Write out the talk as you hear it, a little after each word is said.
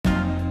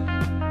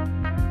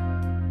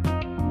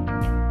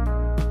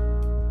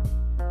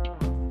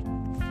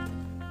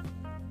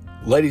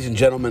Ladies and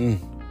gentlemen,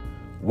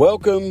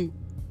 welcome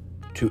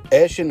to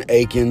Esh and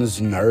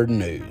Aiken's Nerd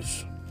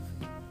News.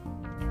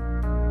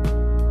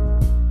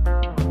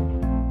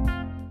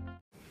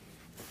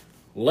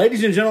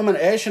 Ladies and gentlemen,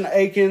 Esh and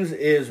Aikens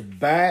is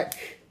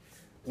back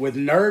with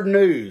Nerd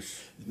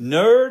News.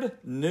 Nerd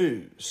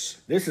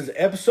News. This is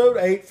episode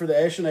 8 for the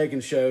Esh and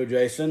Aikens show,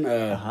 Jason.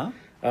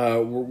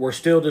 We're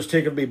still just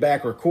tickled to be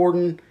back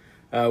recording.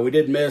 We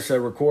did miss a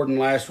recording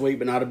last week,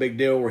 but not a big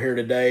deal. We're here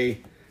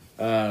today.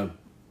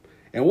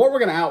 And what we're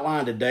going to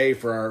outline today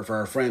for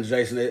our friends,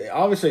 Jason,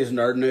 obviously is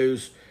Nerd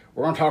News.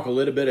 We're going to talk a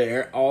little bit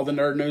of all the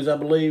Nerd News, I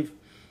believe.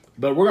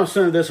 But we're going to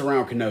center this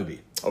around Kenobi.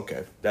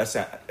 Okay, that's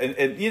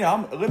and you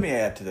know, let me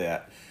add to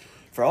that.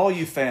 For all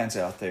you fans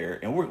out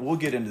there, and we'll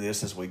get into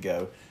this as we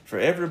go, for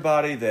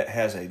everybody that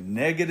has a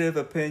negative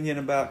opinion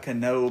about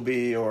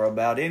Kenobi or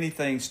about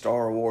anything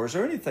Star Wars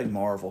or anything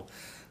Marvel,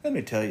 let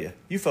me tell you,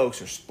 you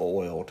folks are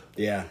spoiled.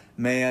 Yeah.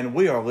 Man,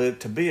 we are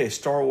to be a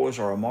Star Wars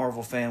or a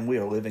Marvel fan, we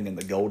are living in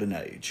the golden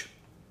age.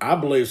 I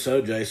believe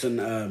so, Jason.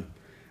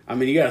 I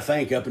mean, you got to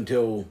think up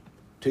until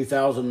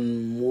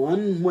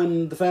 2001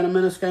 when The Phantom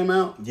Menace came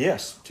out.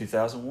 Yes,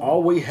 2001.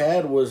 All we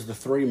had was the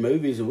 3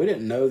 movies, and we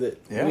didn't know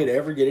that we'd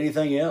ever get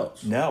anything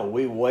else. No,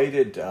 we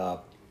waited,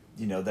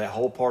 that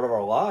whole part of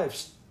our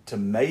lives to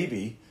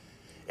maybe.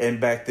 And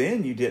back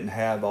then, you didn't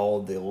have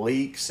all the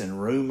leaks and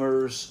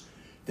rumors.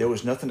 There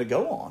was nothing to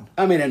go on.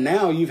 I mean, and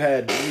now you've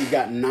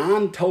got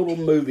 9 total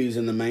movies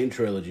in the main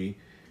trilogy.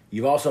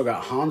 You've also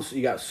got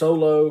you got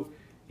Solo.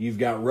 You've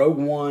got Rogue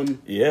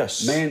One.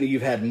 Yes. Man,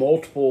 you've had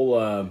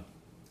multiple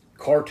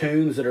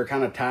cartoons that are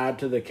kind of tied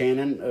to the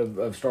canon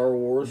of Star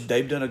Wars.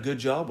 They've done a good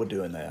job with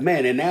doing that.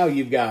 Man, and now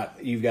you've got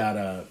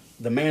The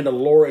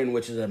Mandalorian,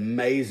 which is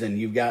amazing.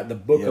 You've got the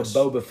Book of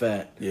Boba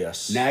Fett.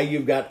 Yes. Now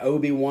you've got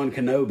Obi-Wan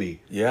Kenobi.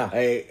 Yeah.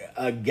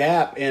 A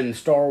gap in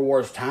Star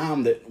Wars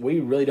time that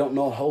we really don't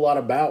know a whole lot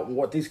about and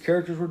what these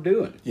characters were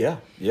doing. Yeah,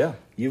 yeah.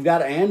 You've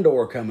got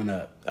Andor coming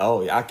up.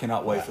 Oh, I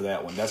cannot wait for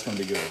that one. That's going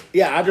to be good.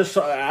 Yeah, I just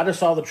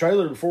saw the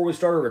trailer before we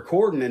started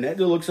recording, and it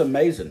looks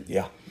amazing.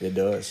 Yeah, it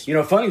does. You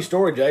know, funny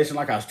story, Jason,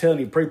 like I was telling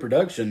you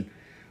pre-production,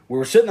 we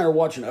were sitting there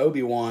watching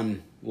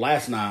Obi-Wan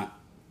last night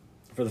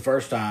for the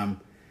first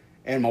time,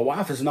 and my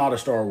wife is not a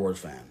Star Wars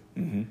fan.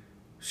 Mm-hmm.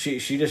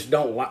 She just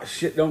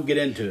don't get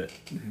into it.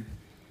 Mm-hmm.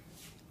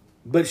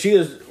 But she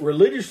has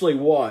religiously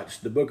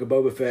watched the Book of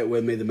Boba Fett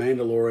with me, The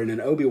Mandalorian,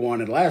 and Obi-Wan.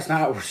 And last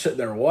night we're sitting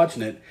there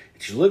watching it,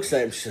 and she looks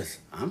at it and she says,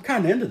 "I'm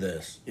kind of into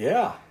this."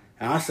 Yeah.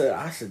 And I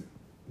said,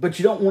 "But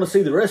you don't want to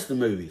see the rest of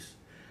the movies."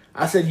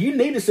 I said, "You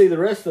need to see the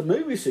rest of the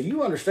movies so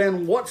you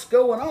understand what's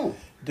going on."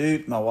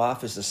 Dude, my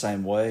wife is the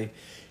same way.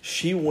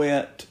 She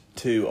went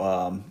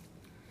to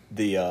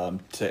to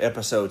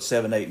episode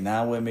 7, 8, and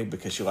 9 with me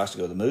because she likes to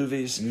go to the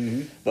movies.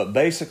 Mm-hmm. But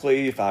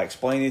basically, if I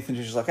explain anything,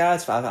 she's like,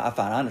 it's fine.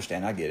 I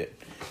understand. I get it.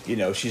 You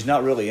know, she's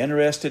not really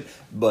interested,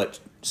 but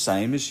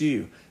same as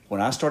you. When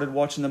I started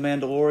watching The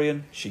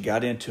Mandalorian, she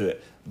got into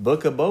it.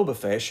 Book of Boba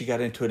Fett, she got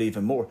into it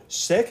even more.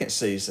 Second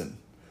season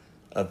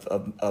of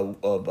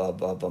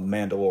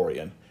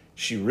Mandalorian,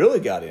 she really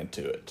got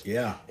into it.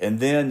 Yeah. And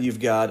then you've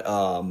got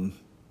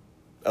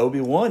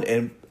Obi-Wan,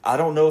 and I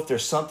don't know if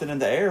there's something in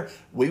the air.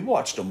 We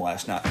watched them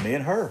last night, me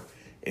and her,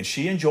 and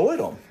she enjoyed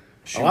them.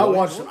 I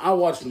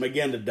watched them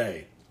again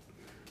today.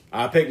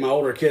 I picked my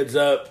older kids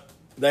up.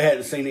 They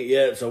hadn't seen it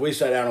yet, so we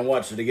sat down and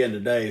watched it again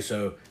today.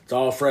 So it's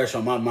all fresh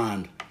on my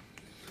mind.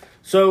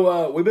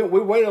 So we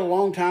waited a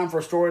long time for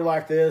a story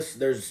like this.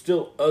 There's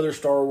still other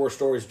Star Wars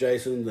stories,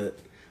 Jason, that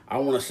I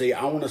want to see.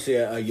 I want to see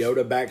a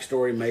Yoda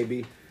backstory,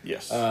 maybe.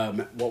 Yes.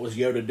 What was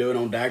Yoda doing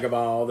on Dagobah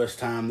all this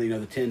time? You know,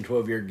 the 10,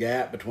 12-year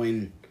gap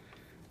between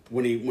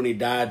when he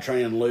died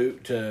training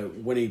Luke to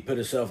when he put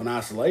himself in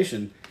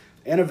isolation.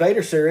 And a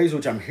Vader series,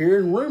 which I'm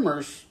hearing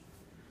rumors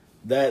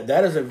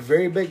that is a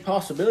very big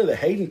possibility that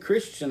Hayden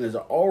Christensen is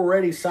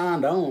already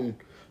signed on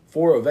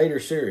for a Vader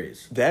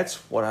series. That's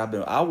what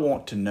I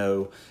want to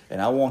know,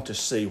 and I want to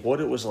see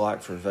what it was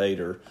like for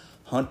Vader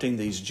hunting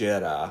these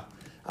Jedi.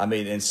 I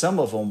mean, and some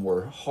of them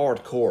were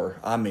hardcore.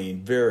 I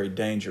mean, very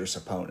dangerous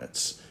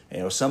opponents. You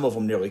know, some of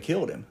them nearly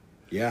killed him.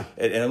 Yeah.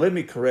 And let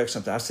me correct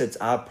something.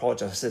 I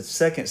apologize. I said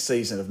second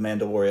season of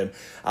Mandalorian.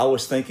 I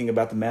was thinking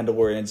about the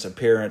Mandalorian's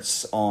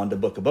appearance on the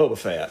Book of Boba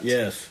Fett.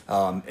 Yes.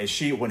 And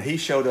when he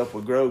showed up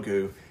with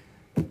Grogu,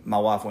 my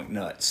wife went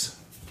nuts.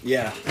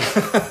 Yeah.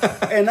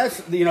 And that's,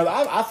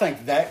 I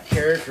think that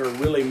character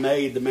really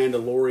made the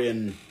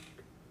Mandalorian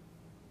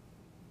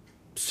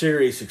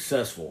series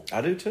successful.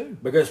 I do too.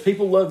 Because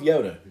people love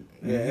Yoda.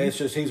 Mm-hmm. It's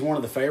just he's one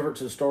of the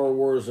favorites of the Star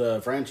Wars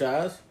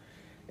franchise.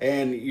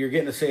 And you're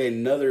getting to see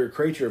another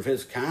creature of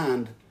his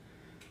kind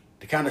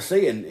to kind of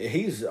see. And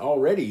he's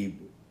already,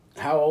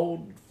 how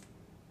old?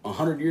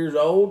 100 years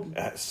old?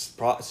 That's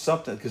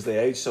something, because they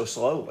age so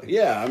slowly.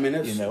 Yeah, I mean,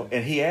 it's...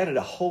 and he added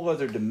a whole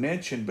other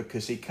dimension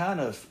because he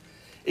kind of,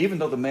 even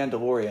though the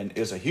Mandalorian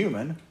is a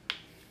human,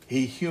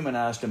 he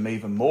humanized him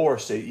even more.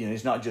 So,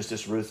 he's not just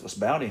this ruthless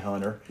bounty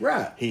hunter.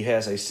 Right. He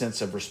has a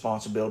sense of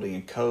responsibility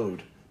and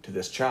code to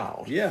this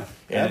child. Yeah,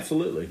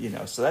 absolutely.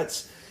 So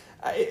that's...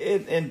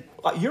 And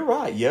you're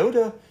right,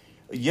 Yoda.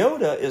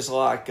 Yoda is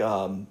like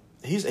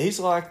he's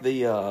like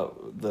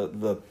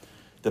the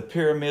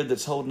pyramid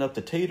that's holding up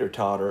the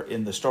teeter-totter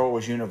in the Star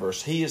Wars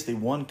universe. He is the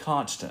one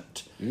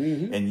constant.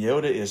 Mm-hmm. And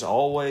Yoda is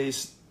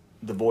always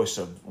the voice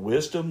of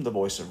wisdom, the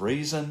voice of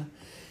reason,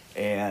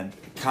 and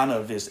kind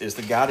of is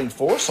the guiding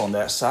force on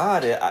that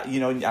side.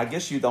 I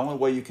guess the only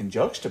way you can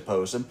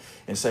juxtapose him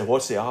and say,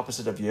 what's the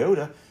opposite of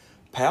Yoda?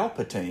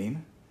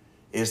 Palpatine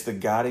is the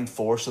guiding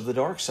force of the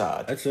dark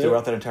side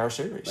throughout that entire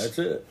series. That's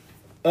it.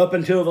 Up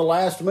until the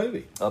last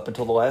movie. Up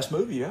until the last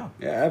movie, yeah.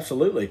 Yeah,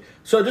 absolutely.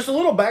 So just a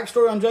little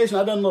backstory on Jason.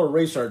 I've done a little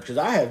research because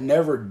I have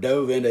never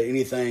dove into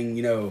anything,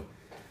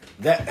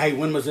 that, hey,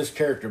 when was this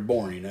character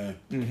born,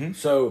 Mm-hmm.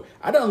 So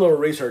I done a little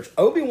research.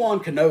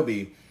 Obi-Wan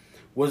Kenobi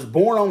was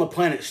born on the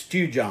planet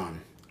Stewjon.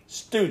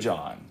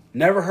 Stewjon.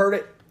 Never heard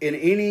it in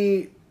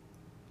any,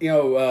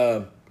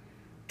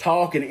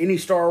 talk in any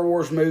Star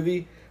Wars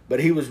movie,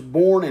 but he was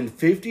born in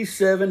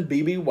 57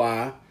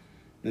 BBY,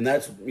 and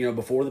that's,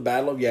 before the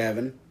Battle of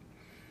Yavin.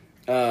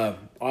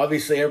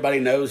 Obviously, everybody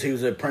knows he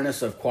was an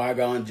apprentice of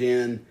Qui-Gon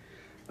Jinn.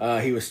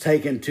 He was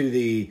taken to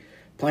the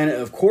planet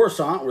of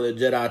Coruscant, where the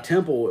Jedi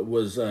Temple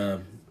was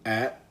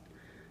at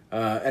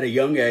a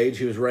young age.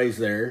 He was raised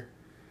there.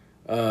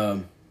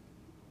 And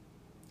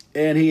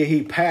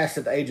he passed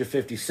at the age of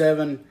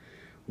 57.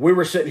 We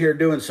were sitting here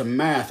doing some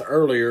math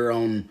earlier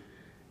on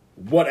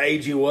what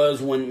age he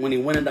was when he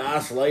went into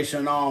isolation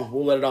and all.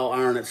 We'll let it all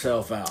iron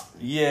itself out.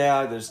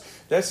 Yeah,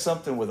 that's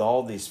something with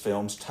all these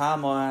films.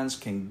 Timelines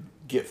can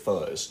get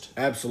fuzzed.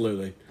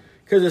 Absolutely.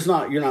 Because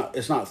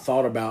it's not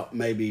thought about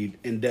maybe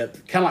in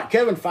depth. Kind of like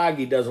Kevin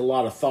Feige does a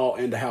lot of thought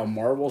into how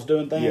Marvel's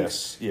doing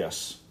things.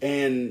 Yes.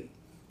 And,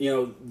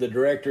 the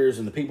directors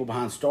and the people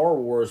behind Star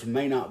Wars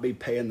may not be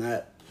paying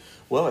that.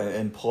 Well,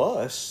 and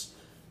plus,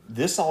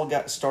 this all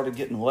started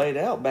getting laid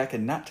out back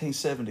in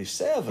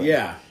 1977.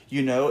 Yeah.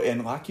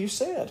 And like you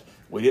said,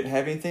 we didn't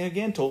have anything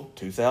again until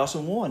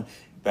 2001.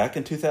 Back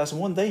in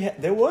 2001,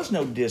 there was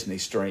no Disney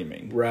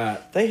streaming. Right.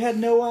 They had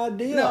no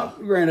idea. Now,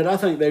 granted, I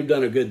think they've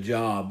done a good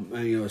job,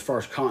 as far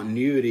as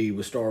continuity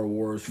with Star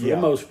Wars for the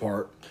most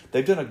part.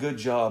 They've done a good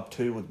job,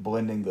 too, with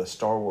blending the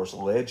Star Wars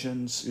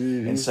legends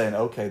and saying,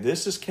 okay,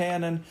 this is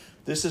canon,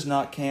 this is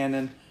not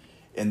canon,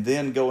 and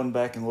then going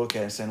back and looking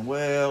at it and saying,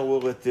 well,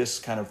 we'll let this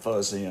kind of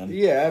fuzz in.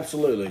 Yeah,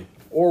 absolutely.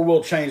 Or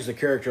we'll change the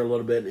character a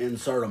little bit and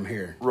insert them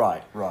here.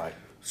 Right.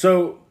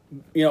 So,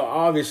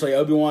 obviously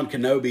Obi-Wan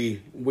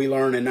Kenobi, we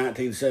learned in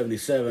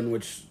 1977,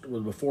 which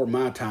was before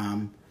my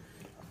time.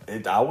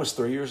 I was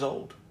 3 years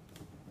old.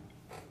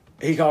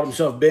 He called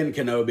himself Ben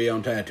Kenobi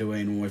on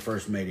Tatooine when we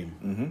first met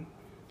him.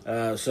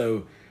 Mm-hmm.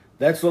 So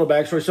that's a little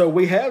backstory. So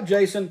we have,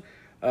 Jason,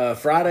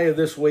 Friday of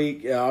this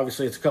week,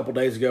 obviously it's a couple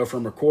days ago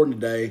from recording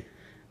today,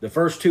 the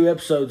first 2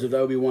 episodes of the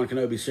Obi-Wan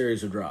Kenobi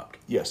series have dropped.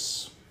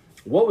 Yes.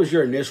 What was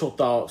your initial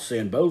thoughts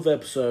seeing both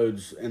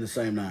episodes in the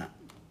same night?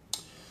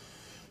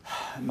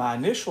 My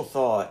initial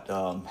thought,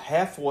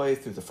 halfway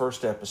through the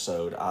first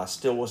episode, I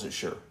still wasn't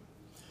sure.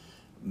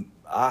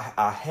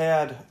 I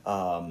had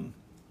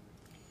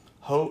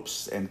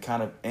hopes and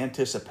kind of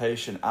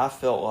anticipation. I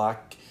felt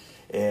like,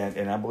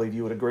 and I believe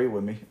you would agree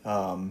with me,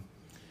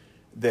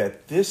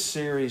 that this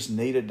series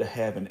needed to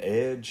have an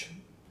edge.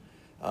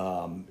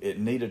 It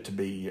needed to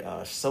be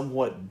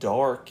somewhat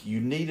dark. You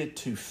needed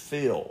to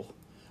feel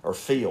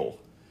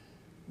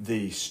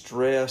the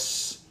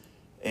stress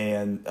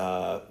and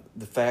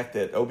the fact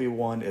that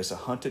Obi-Wan is a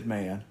hunted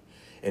man,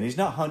 and he's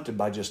not hunted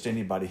by just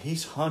anybody.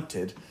 He's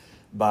hunted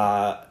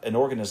by an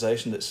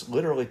organization that's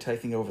literally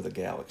taking over the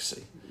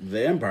galaxy.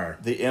 The Empire.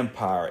 The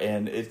Empire.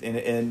 And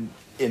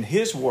in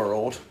his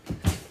world,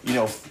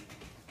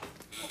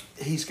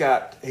 he's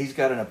got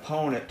an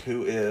opponent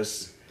who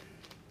is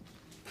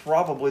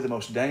probably the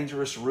most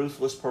dangerous,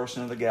 ruthless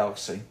person in the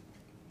galaxy.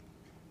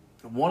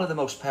 One of the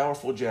most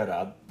powerful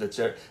Jedi that's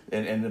there,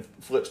 and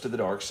flips to the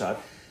dark side.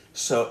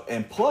 So,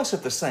 and plus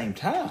at the same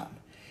time,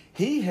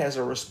 he has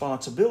a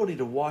responsibility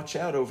to watch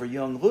out over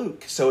young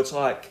Luke. So it's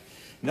like,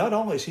 not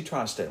only is he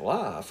trying to stay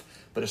alive,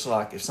 but it's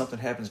like, if something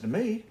happens to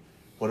me,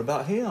 what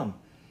about him?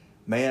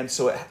 Man,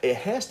 so it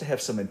has to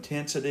have some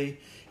intensity.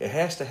 It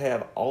has to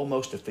have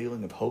almost a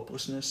feeling of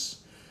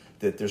hopelessness,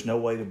 that there's no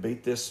way to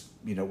beat this,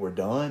 we're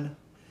done.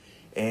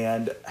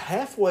 And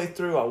halfway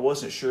through, I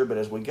wasn't sure, but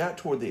as we got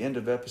toward the end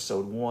of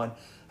episode 1,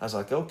 I was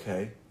like,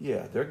 okay,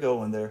 yeah, they're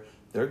going there.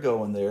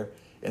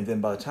 And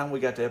then by the time we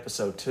got to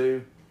episode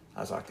 2,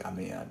 I was like, I'm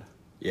in.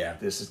 Yeah.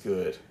 This is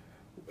good.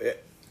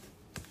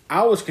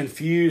 I was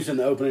confused in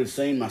the opening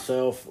scene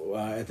myself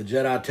at the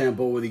Jedi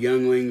Temple with the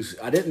younglings.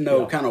 I didn't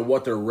know kind of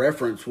what their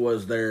reference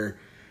was there,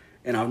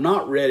 and I've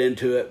not read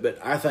into it, but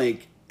I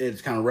think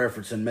it's kind of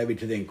referencing maybe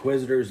to the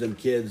Inquisitors, them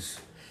kids.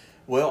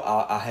 Well,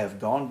 I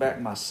have gone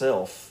back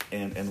myself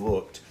and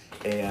looked,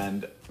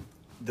 and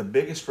the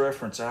biggest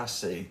reference I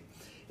see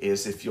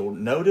is, if you'll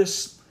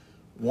notice,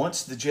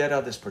 once the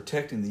Jedi that's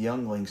protecting the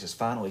younglings is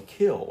finally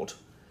killed,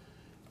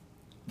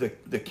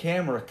 the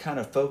camera kind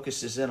of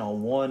focuses in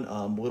on one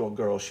little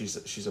girl.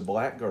 She's a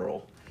black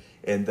girl,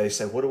 and they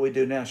say, "What do we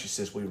do now?" She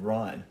says, "We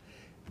run."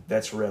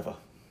 That's Reva.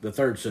 The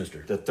third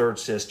sister. The third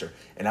sister.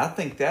 And I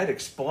think that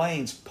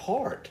explains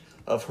part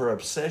of her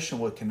obsession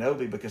with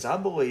Kenobi, because I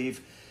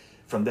believe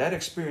from that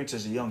experience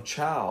as a young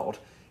child,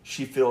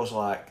 she feels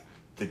like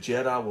the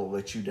Jedi will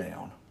let you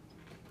down.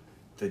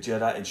 The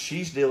Jedi, and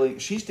she's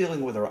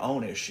dealing with her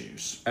own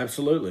issues.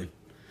 Absolutely.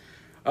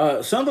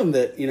 Something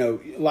that,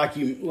 like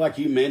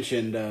you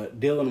mentioned,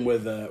 dealing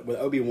with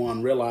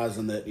Obi-Wan,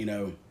 realizing that,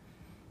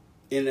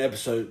 in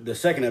the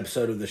second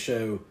episode of the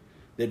show,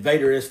 that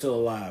Vader is still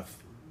alive,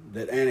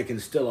 that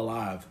Anakin's still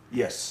alive.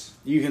 Yes.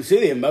 You can see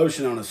the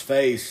emotion on his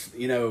face,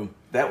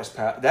 That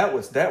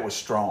was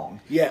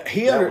strong. Yeah,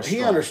 he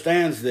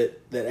understands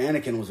that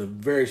Anakin was a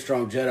very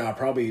strong Jedi,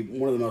 probably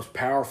one of the most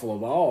powerful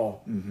of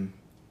all. Mm-hmm.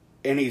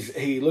 And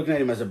he looking at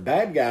him as a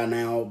bad guy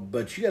now,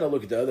 but you got to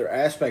look at the other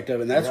aspect of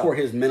it, and that's where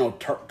his mental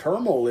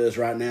turmoil is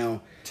right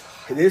now.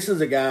 This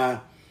is a guy.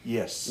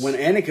 Yes. When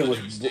Anakin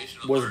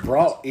was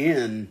brought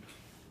in,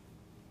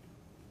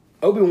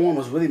 Obi-Wan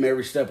was with him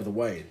every step of the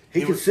way.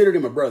 He considered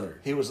him a brother.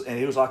 He was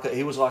like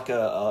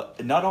a.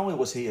 Not only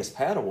was he his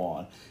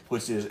Padawan,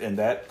 which is in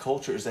that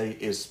culture is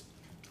as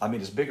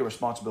big a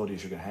responsibility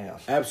as you're going to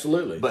have.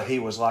 Absolutely. But he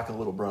was like a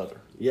little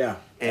brother. Yeah.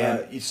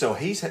 And so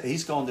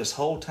he's gone this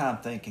whole time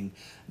thinking,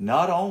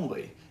 not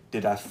only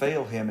did I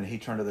fail him and he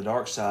turned to the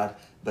dark side,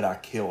 but I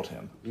killed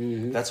him.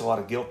 Mm-hmm. That's a lot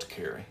of guilt to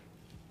carry.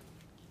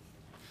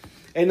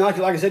 And like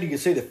I said, you can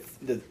see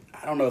the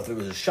I don't know if it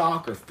was a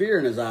shock or fear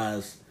in his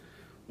eyes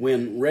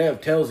when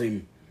Rev tells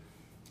him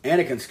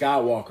Anakin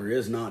Skywalker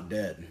is not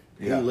dead.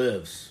 Yeah. He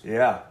lives.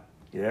 Yeah.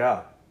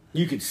 Yeah.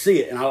 You could see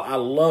it, and I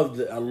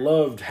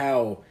loved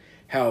how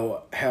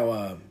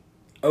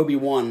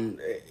Obi-Wan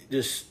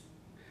just,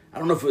 I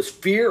don't know if it was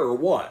fear or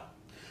what.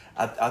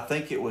 I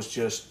think it was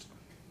just,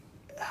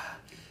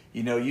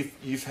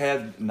 you've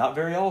had, not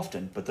very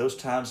often, but those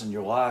times in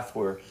your life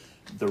where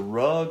the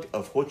rug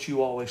of what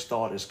you always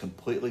thought is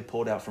completely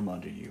pulled out from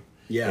under you.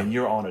 Yeah. And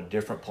you're on a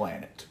different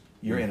planet.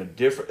 You're in a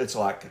different, it's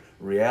like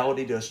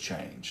reality just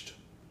changed.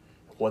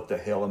 What the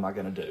hell am I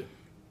going to do?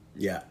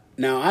 Yeah.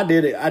 Now, I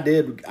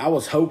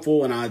was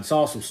hopeful, and I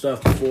saw some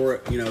stuff before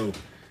it,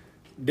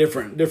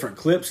 different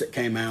clips that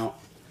came out.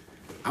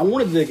 I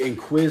wanted the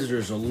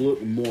Inquisitors to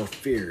look more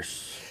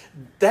fierce.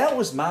 That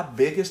was my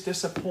biggest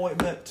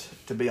disappointment,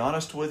 to be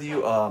honest with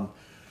you.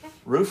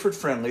 Ruford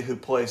Friendly, who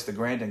plays the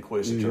Grand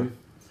Inquisitor. Mm-hmm.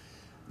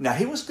 Now,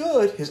 he was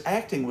good. His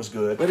acting was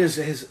good. But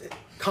his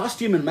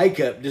costume and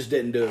makeup just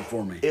didn't do it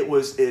for me.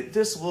 It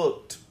just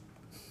looked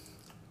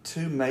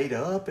too made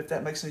up, if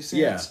that makes any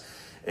sense.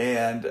 Yeah.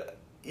 And,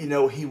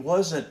 he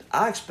wasn't,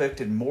 I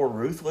expected more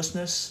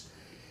ruthlessness.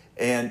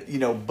 And,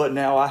 but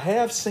now I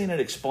have seen it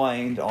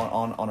explained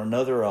on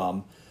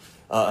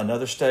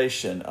another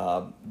station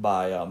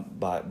by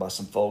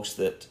some folks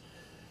that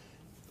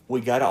we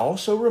got to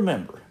also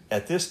remember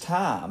at this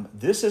time,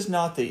 this is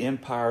not the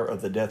empire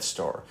of the Death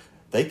Star.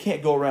 They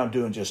can't go around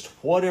doing just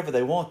whatever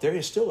they want. There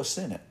is still a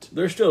Senate.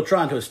 They're still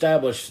trying to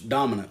establish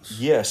dominance.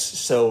 Yes.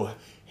 So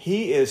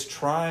he is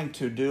trying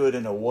to do it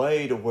in a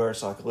way to where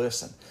it's like,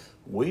 listen,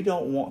 we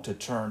don't want to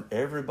turn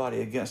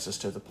everybody against us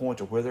to the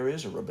point of where there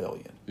is a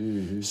rebellion.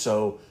 Mm-hmm.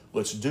 So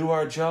let's do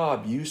our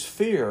job, use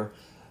fear,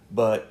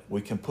 but we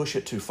can push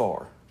it too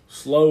far.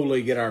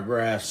 Slowly get our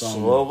grasp on.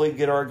 Slowly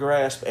get our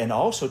grasp, and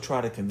also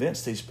try to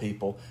convince these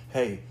people,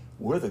 hey,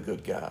 we're the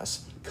good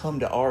guys. Come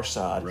to our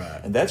side.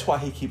 Right. And that's why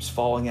he keeps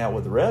falling out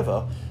with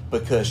Reva,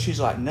 because she's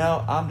like,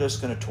 no, I'm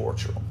just going to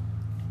torture them.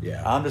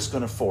 Yeah. I'm just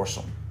going to force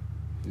them.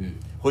 Mm.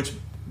 Which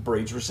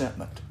breeds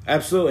resentment.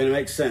 Absolutely, and it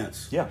makes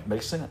sense. Yeah,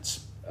 makes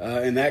sense.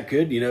 And that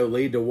could,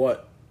 lead to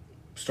what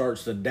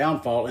starts the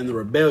downfall in the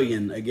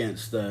rebellion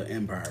against the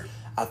Empire.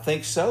 I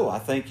think so. I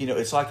think,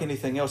 it's like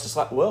anything else. It's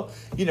like, well,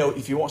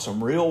 if you want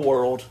some real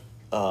world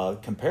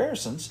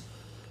comparisons,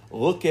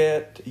 look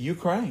at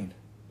Ukraine.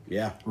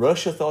 Yeah.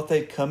 Russia thought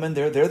they'd come in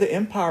there. They're the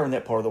empire in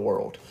that part of the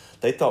world.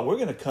 They thought, we're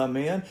going to come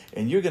in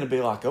and you're going to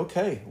be like,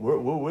 okay, we're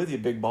with you,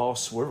 big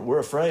boss. We're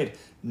afraid.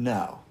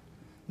 No.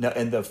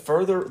 And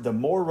the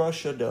more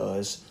Russia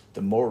does,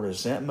 the more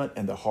resentment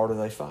and the harder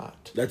they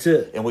fight. That's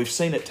it. And we've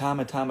seen it time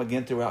and time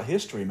again throughout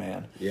history,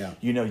 man. Yeah.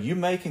 You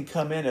can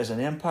come in as an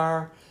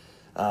empire,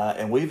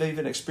 and we've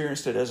even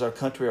experienced it as our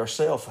country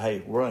ourselves.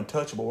 Hey, we're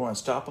untouchable, we're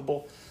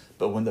unstoppable.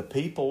 But when the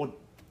people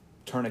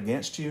turn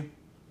against you,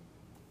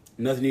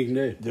 nothing you can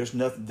do. There's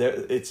nothing there.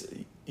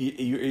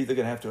 You're either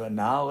going to have to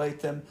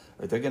annihilate them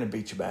or they're going to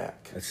beat you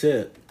back. That's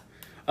it.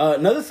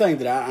 Another thing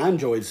that I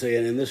enjoyed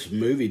seeing in this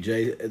movie,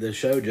 the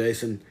show,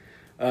 Jason,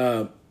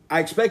 I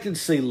expected to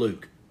see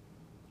Luke,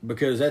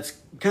 because that's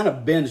kind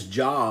of Ben's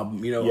job,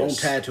 on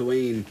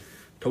Tatooine,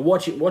 to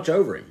watch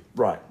over him.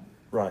 Right.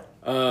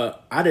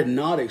 I did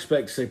not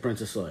expect to see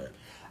Princess Leia.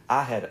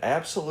 I had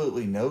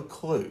absolutely no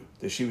clue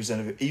that she was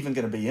even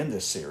going to be in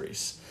this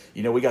series.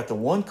 We got the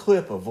one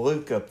clip of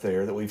Luke up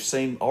there that we've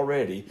seen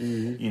already,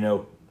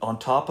 mm-hmm. On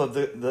top of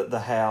the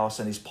house,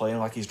 and he's playing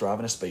like he's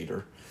driving a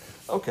speeder.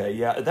 Okay,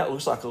 yeah, that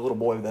looks like a little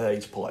boy of that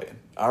age playing.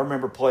 I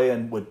remember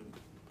playing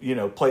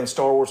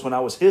Star Wars when I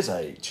was his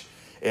age,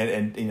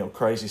 and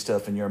crazy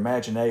stuff in your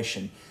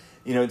imagination.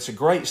 it's a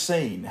great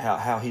scene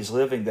how he's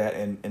living that,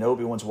 and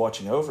Obi-Wan's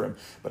watching over him.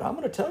 But I'm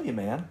going to tell you,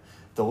 man,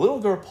 the little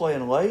girl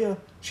playing Leia,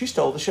 she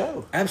stole the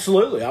show.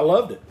 Absolutely, I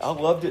loved it. I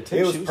loved it too.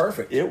 It was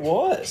perfect. It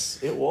was.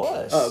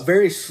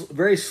 Very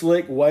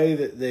slick way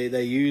that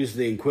they used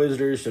the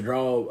Inquisitors to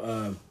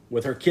draw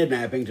with her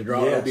kidnapping to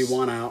draw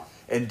Obi-Wan out.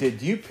 And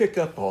did you pick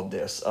up on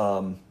this?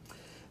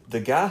 The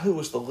guy who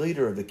was the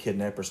leader of the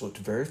kidnappers looked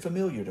very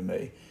familiar to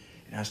me.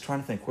 And I was trying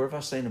to think, where have I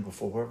seen him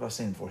before?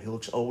 He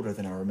looks older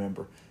than I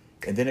remember.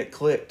 And then it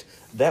clicked.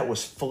 That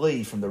was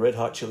Flea from the Red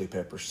Hot Chili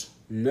Peppers.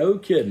 No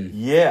kidding.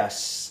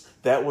 Yes,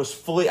 that was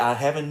Flea.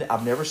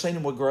 I've never seen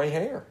him with gray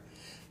hair.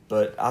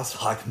 But I was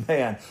like,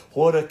 man,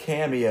 what a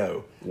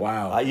cameo.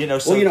 Wow. I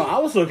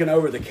was looking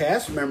over the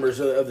cast members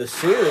of the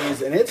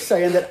series, and it's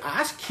saying that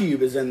Ice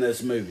Cube is in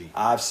this movie.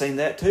 I've seen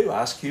that too.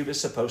 Ice Cube is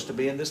supposed to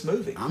be in this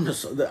movie. I'm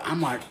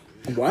like,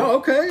 wow,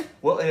 okay.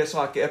 Well, and it's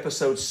like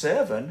episode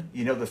 7,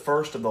 the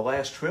first of the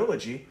last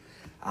trilogy.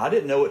 I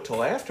didn't know it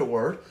till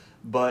afterward,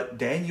 but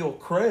Daniel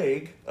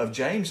Craig of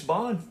James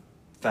Bond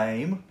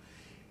fame,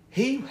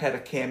 he had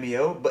a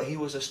cameo, but he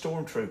was a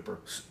stormtrooper.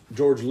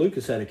 George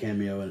Lucas had a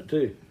cameo in it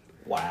too.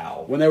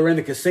 Wow. When they were in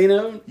the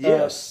casino?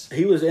 Yes.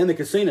 He was in the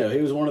casino.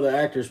 He was one of the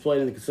actors played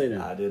in the casino.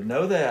 I didn't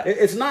know that.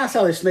 It's nice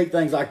how they sneak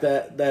things like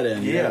that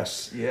in.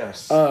 Yes.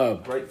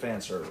 Great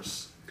fan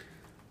service.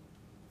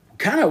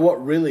 Kind of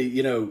what really,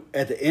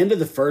 at the end of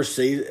the first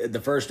season, the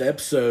first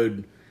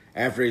episode,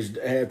 after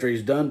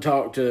he's done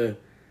talk to,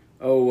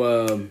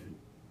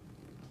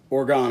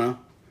 Organa,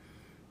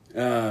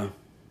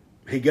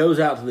 he goes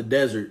out to the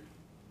desert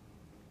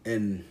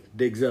and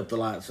digs up the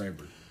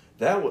lightsaber.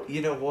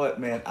 You know what,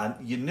 man?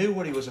 You knew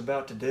what he was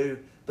about to do,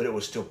 but it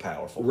was still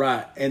powerful.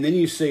 Right, and then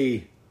you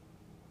see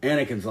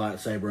Anakin's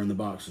lightsaber in the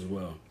box as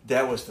well.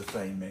 That was the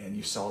thing, man.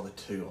 You saw the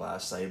 2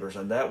 lightsabers,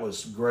 and that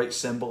was great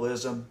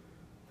symbolism.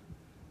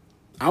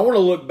 I want to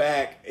look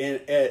back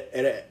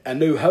at A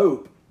New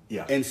Hope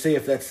and see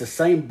if that's the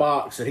same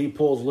box that he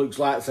pulls Luke's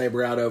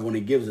lightsaber out of when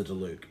he gives it to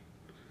Luke.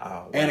 Oh,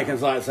 wow.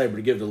 Anakin's lightsaber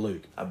to give to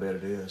Luke. I bet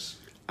it is.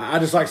 I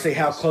just like to see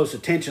how close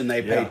attention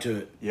they paid to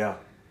it. Yeah.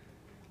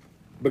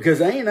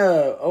 Because ain't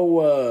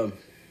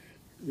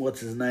what's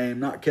his name?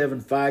 Not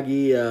Kevin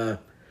Feige.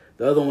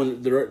 The other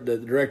one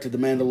that directed The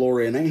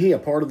Mandalorian. Ain't he a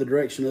part of the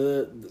direction of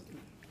that?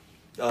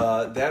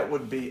 That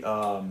would be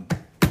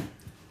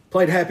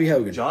played Happy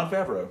Hogan. Jon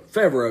Favreau.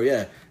 Favreau,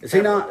 yeah. Is he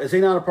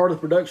not a part of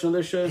the production of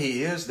this show?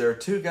 He is. There are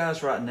 2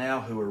 guys right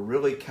now who are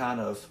really kind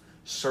of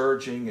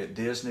surging at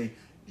Disney.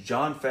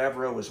 Jon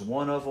Favreau is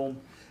one of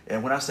them.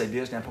 And when I say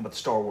Disney, I'm talking about the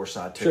Star Wars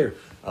side too.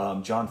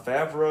 Sure. Jon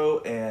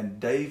Favreau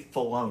and Dave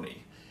Filoni.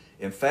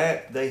 In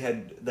fact, they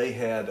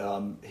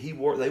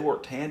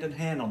worked hand in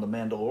hand on The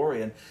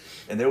Mandalorian,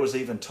 and there was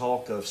even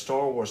talk of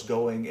Star Wars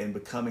going and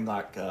becoming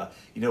like,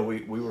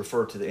 we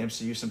refer to the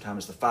MCU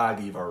sometimes as the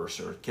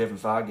Feige-verse or Kevin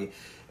Feige,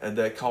 and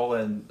they call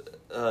in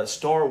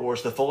Star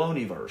Wars the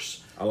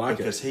Filoni-verse. I like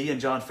because he and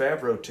Jon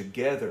Favreau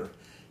together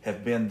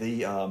have been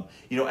the,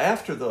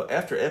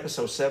 after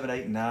episode 7,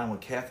 8, and 9, when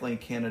Kathleen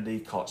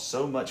Kennedy caught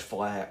so much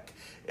flack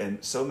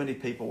and so many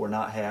people were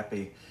not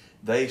happy,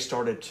 they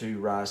started to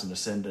rise in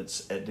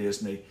ascendance at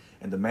Disney,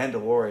 and The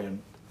Mandalorian,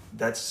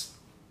 that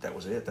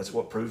was it. That's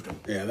what proved them.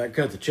 Yeah, that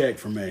cut the check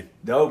for me.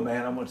 No,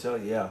 man, I'm going to tell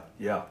you,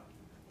 yeah.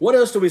 What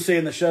else do we see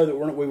in the show that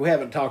we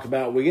haven't talked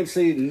about? We're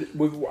seeing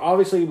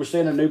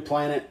a new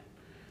planet.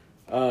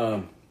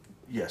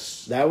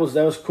 Yes, that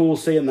was cool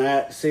seeing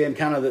that. Seeing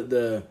kind of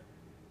the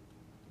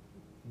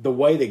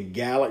way the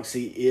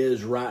galaxy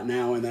is right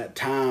now in that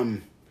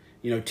time.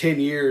 10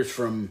 years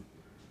from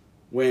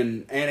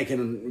when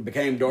Anakin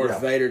became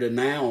Darth Vader to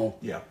now.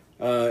 Yeah.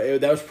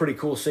 That was pretty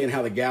cool seeing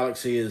how the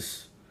galaxy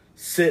is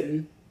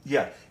sitting.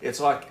 Yeah,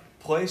 it's like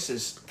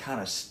places kind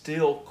of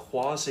still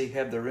quasi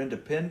have their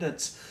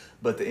independence,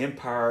 but the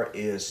Empire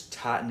is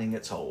tightening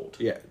its hold.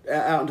 Yeah,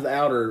 out into the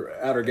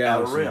outer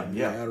galaxy. Outer rim,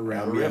 yeah.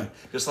 Outer rim.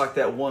 Just like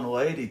that one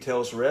lady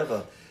tells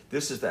Reva,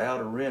 this is the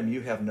outer rim,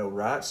 you have no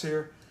rights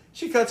here.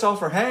 She cuts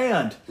off her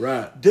hand.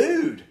 Right.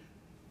 Dude.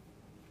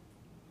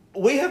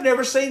 We have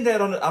never seen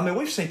that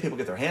we've seen people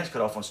get their hands cut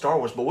off on Star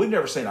Wars, but we've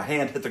never seen a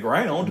hand hit the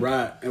ground.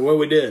 Right. And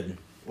we did.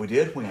 We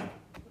did when?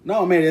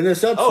 No, in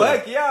this episode. Oh,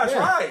 heck yeah, that's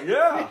right.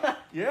 Yeah.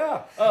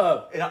 Yeah.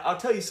 And I'll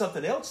tell you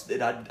something else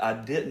that I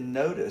didn't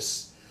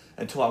notice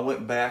until I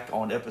went back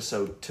on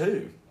episode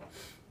 2.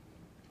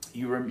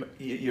 You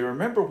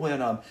remember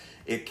when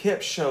it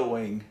kept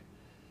showing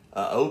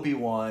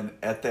Obi-Wan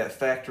at that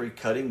factory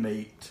cutting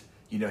meat.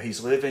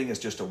 He's living as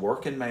just a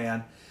working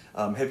man.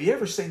 Have you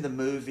ever seen the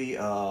movie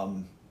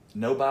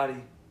Nobody?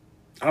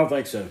 I don't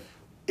think so.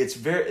 Its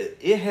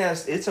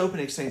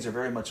opening scenes are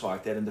very much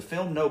like that. In the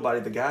film Nobody,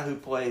 the guy who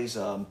plays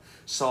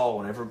Saul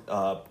whenever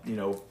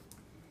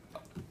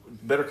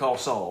Better Call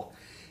Saul,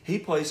 he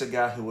plays a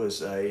guy who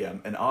was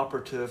an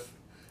operative,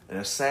 an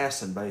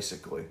assassin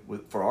basically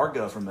for our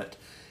government,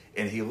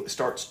 and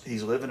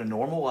he's living a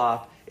normal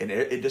life, and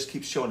it just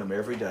keeps showing him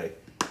every day,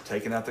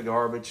 taking out the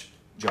garbage,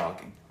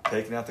 jogging,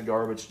 taking out the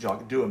garbage,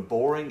 jogging, doing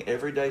boring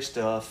everyday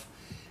stuff.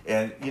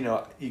 And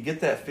you get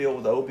that feel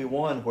with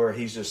Obi-Wan where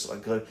he's just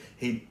like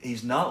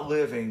he's not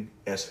living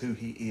as who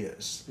he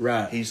is.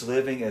 Right. He's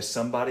living as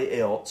somebody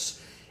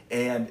else.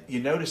 And you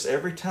notice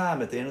every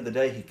time at the end of the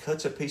day he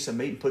cuts a piece of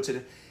meat and puts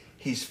it,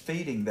 he's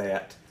feeding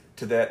that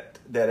to that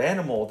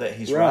animal that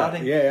he's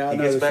riding. Yeah, he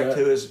gets back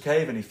to his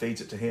cave and he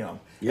feeds it to him.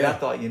 Yeah. And I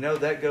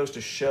thought, that goes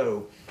to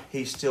show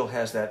he still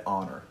has that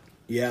honor.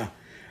 Yeah.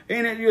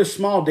 And just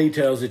small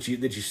details that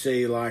you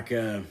see, like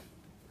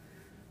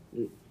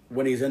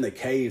when he's in the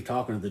cave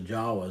talking to the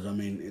Jawas. I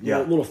mean,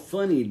 little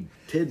funny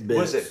tidbits.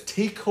 Was it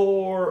Tikor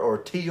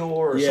or Tior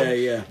or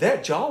something? Yeah.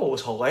 That Jawa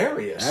was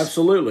hilarious.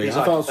 Absolutely. I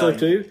thought so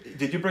too.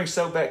 Did you bring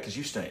soap back because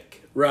you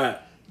stink? Right.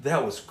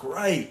 That was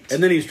great.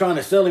 And then he's trying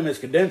to sell him his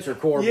condenser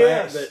core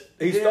back that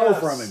he stole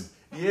from him.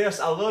 Yes,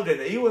 I loved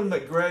it. Ewan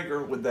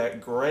McGregor with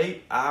that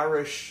great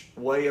Irish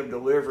way of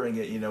delivering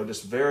it,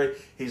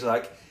 he's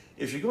like,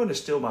 if you're going to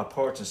steal my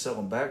parts and sell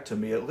them back to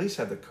me, at least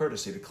have the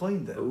courtesy to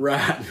clean them.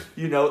 Right.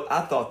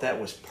 I thought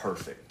that was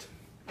perfect.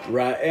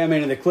 Right. I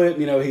mean, in the clip,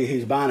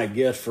 he's buying a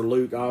gift for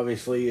Luke,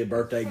 obviously, a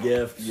birthday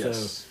gift. Yes.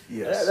 So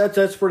yes.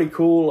 That's pretty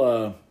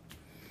cool.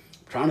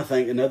 Trying to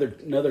think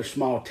another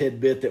small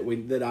tidbit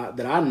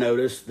that I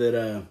noticed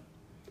that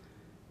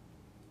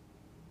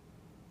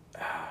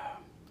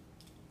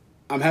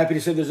I'm happy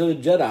to see there's other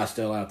Jedi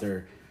still out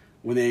there.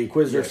 When the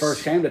Inquisitors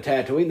first came to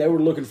Tatooine, they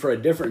were looking for a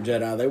different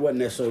Jedi. They wasn't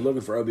necessarily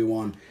looking for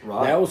Obi-Wan.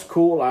 Right. That was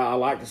cool. I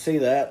like to see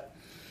that.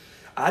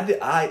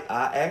 I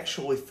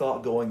actually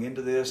thought going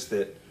into this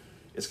that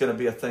it's going to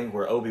be a thing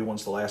where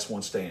Obi-Wan's the last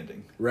one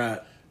standing. Right.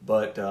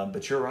 But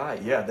you're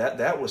right. Yeah,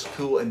 that was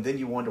cool. And then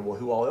you wonder, well,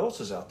 who all else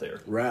is out there?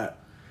 Right.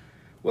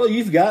 Well,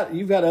 you've got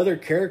other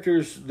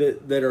characters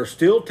that are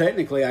still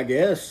technically, I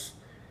guess,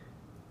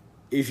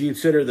 if you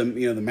consider the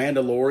the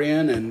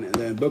Mandalorian and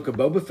the Book of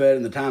Boba Fett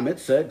and the time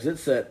it's set, because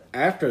it's set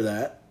after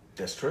that.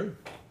 That's true.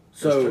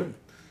 So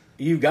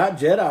you've got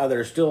Jedi that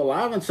are still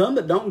alive and some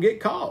that don't get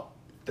caught.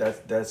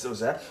 That's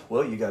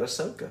well, you got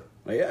Ahsoka.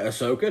 Yeah,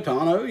 Ahsoka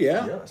Tano.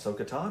 Yeah,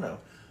 Ahsoka Tano.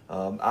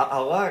 I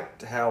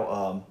liked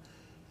how.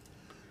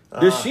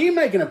 Does she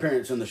make an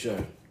appearance in the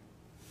show?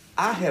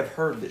 I have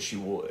heard that she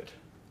would.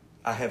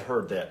 I have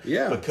heard that.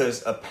 Yeah.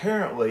 Because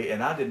apparently,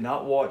 and I did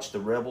not watch the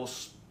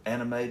Rebels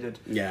animated.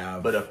 Yeah.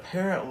 But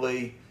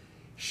apparently,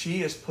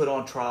 she is put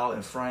on trial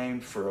and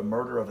framed for a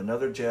murder of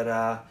another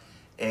Jedi,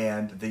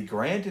 and the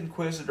Grand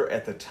Inquisitor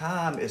at the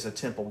time is a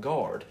temple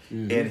guard.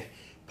 Mm-hmm. And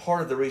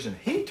part of the reason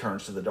he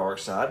turns to the dark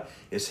side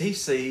is he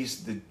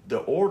sees the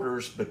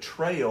Order's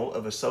betrayal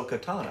of Ahsoka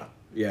Tano.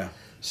 Yeah.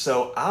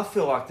 So I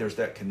feel like there's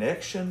that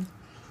connection,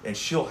 and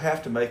she'll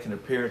have to make an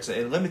appearance.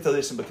 And let me throw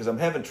this in because I'm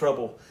having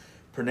trouble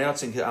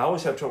pronouncing. I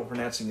always have trouble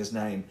pronouncing his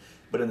name.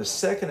 But in the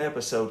second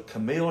episode,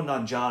 Kumail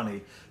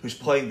Nanjiani, who's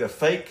playing the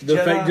fake Jedi. The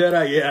fake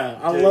Jedi, yeah.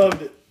 I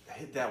loved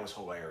it. That was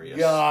hilarious.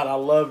 God, I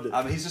loved it.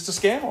 I mean, he's just a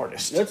scam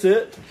artist. That's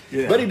it.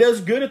 Yeah. But he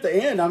does good at the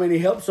end. I mean, he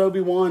helps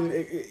Obi-Wan,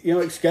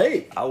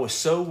 escape. I was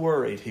so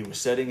worried he was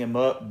setting him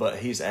up, but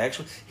he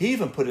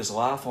even put his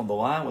life on the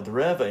line with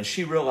Reva, and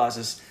she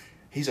realizes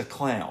he's a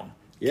clown.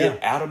 Yeah.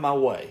 Get out of my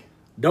way.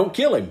 Don't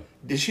kill him.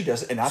 She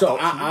does, and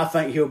I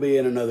think he'll be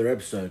in another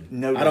episode.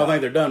 No doubt. I don't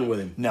think they're done with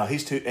him. No,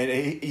 he's too.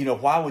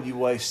 And why would you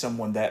waste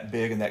someone that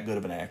big and that good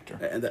of an actor?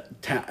 And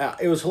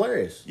it was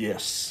hilarious.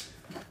 Yes.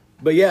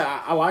 But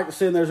yeah, I like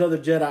seeing there's other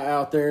Jedi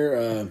out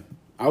there.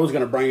 I was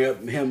going to bring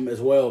up him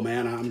as well,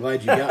 man. I'm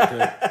glad you got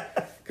to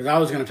it because I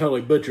was going to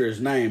totally butcher his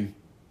name.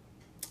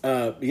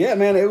 Yeah,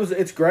 man,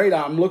 it's great.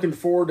 I'm looking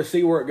forward to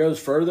see where it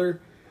goes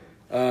further.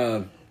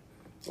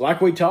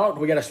 Like we talked,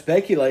 we got to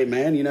speculate,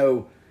 man.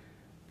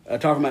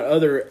 Talking about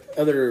other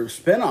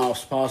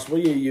spinoffs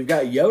possibly. You've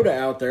got Yoda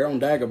out there on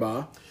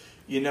Dagobah.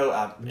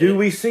 Do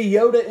we see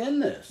Yoda in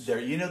this?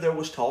 There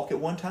was talk at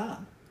one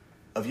time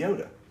of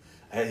Yoda,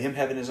 him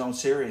having his own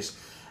series.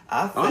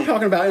 I'm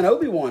talking about in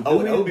Obi-Wan.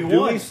 Obi-Wan.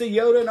 Do we see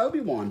Yoda in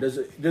Obi-Wan? Does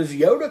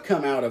Yoda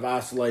come out of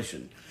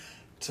isolation?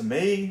 To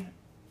me,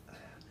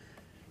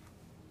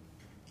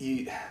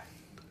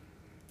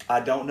 I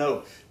don't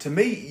know. To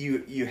me,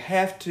 you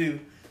have to.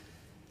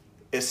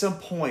 At some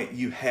point,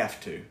 you have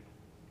to.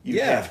 You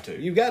have to.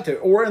 You've got to.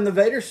 Or in the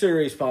Vader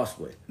series,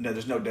 possibly. No,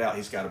 there's no doubt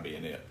he's got to be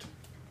in it.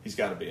 He's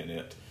got to be in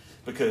it.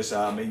 Because,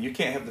 you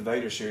can't have the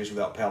Vader series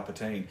without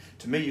Palpatine.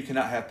 To me, you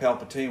cannot have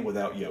Palpatine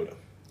without Yoda.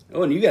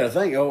 Oh, and you got to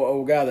think,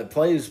 old guy that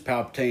plays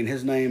Palpatine,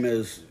 his name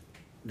is,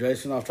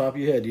 Jason, off the top of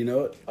your head, do you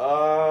know it?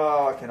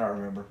 I cannot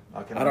remember.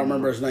 I don't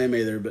remember his name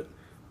either, but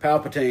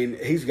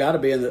Palpatine, he's got to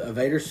be in the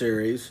Vader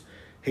series.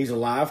 He's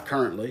alive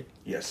currently.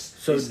 Yes.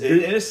 So he's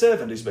in his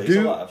 70s, but he's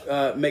alive.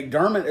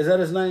 McDermott, is that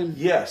his name?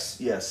 Yes.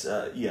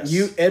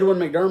 Edwin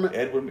McDermott?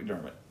 Edwin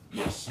McDermott,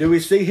 yes. Do we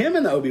see him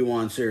in the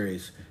Obi-Wan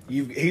series?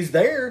 He's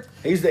there.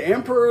 He's the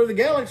Emperor of the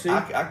Galaxy.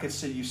 I could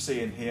see you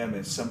seeing him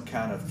in some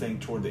kind of thing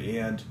toward the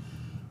end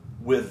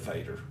with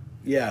Vader.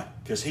 Yeah.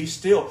 Because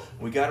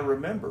we got to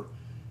remember,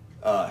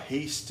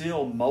 he's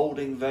still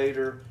molding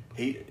Vader.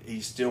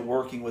 He's still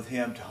working with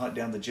him to hunt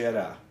down the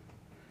Jedi.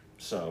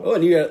 So. Oh,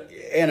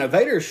 and a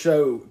Vader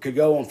show could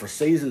go on for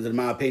seasons, in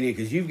my opinion,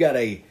 because you've got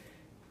a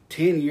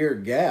 10-year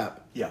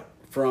gap. Yeah.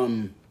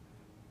 From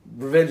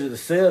Revenge of the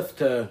Sith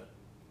to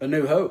A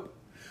New Hope.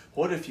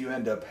 What if you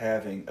end up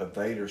having a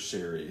Vader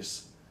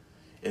series,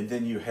 and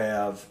then you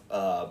have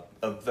kind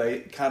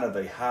of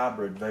a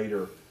hybrid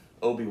Vader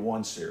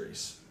Obi-Wan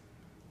series,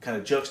 kind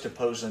of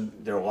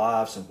juxtaposing their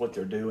lives and what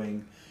they're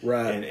doing,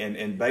 right?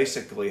 And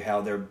basically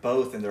how they're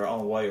both in their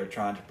own way are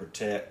trying to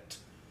protect,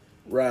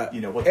 right?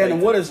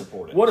 What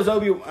is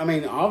Obi? I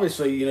mean,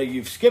 obviously,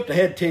 you've skipped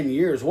ahead 10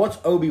 years. What's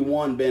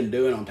Obi-Wan been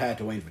doing on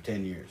Tatooine for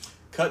 10 years?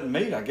 Cutting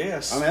meat, I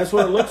guess. I mean, that's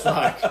what it looks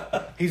like.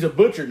 He's a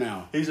butcher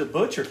now. He's a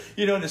butcher.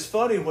 And it's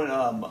funny when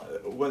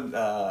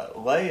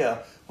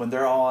Leia, when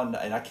they're on,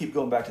 and I keep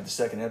going back to the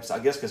second episode, I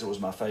guess because it was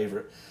my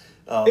favorite.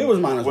 It was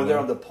mine as well. When they're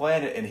on the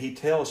planet, and he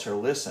tells her,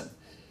 "Listen,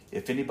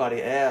 if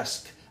anybody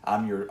asks,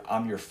 I'm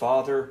your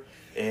father,"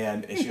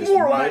 and she goes,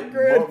 more like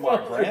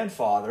my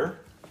grandfather.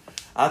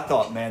 I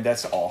thought, man,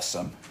 that's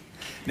awesome.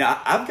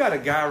 Now I've got a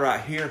guy right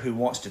here who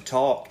wants to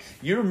talk.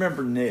 You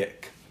remember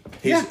Nick?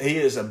 He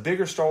is a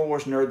bigger Star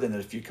Wars nerd than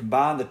if you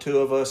combine the two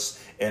of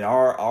us and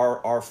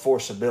our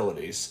force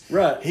abilities.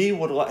 Right. He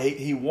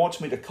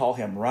wants me to call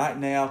him right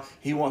now.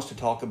 He wants to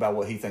talk about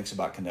what he thinks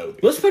about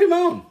Kenobi. Let's put him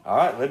on. All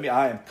right,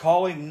 I am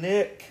calling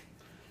Nick.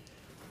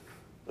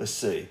 Let's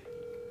see.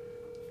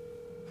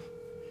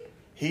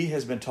 He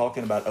has been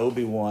talking about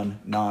Obi-Wan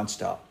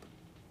nonstop.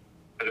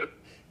 Hello?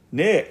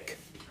 Nick.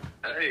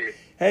 Hey.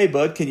 Hey,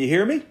 bud, can you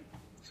hear me?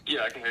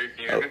 Yeah, I can hear you.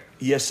 Can you hear me?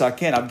 Yes, I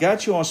can. I've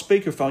got you on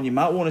speakerphone. You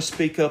might want to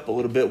speak up a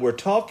little bit. We're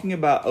talking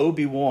about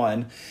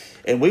Obi-Wan,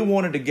 and we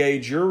wanted to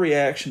gauge your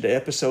reaction to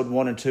episode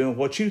 1 and 2 and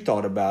what you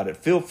thought about it.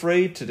 Feel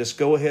free to just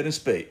go ahead and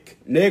speak.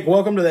 Nick,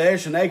 welcome to the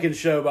Ash and Aiken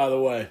show, by the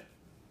way.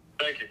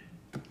 Thank you.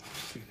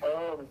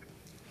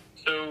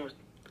 So,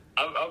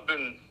 I've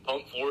been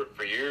pumped for it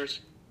for years.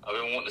 I've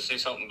been wanting to see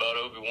something about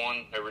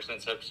Obi-Wan ever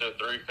since episode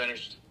 3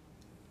 finished.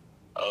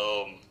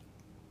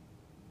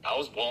 I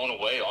was blown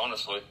away,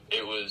 honestly.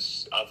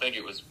 I think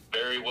it was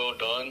very well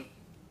done.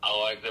 I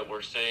like that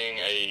we're seeing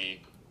a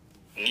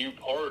new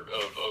part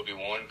of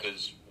Obi-Wan,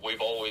 because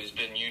we've always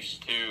been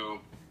used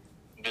to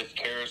this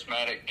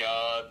charismatic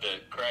guy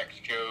that cracks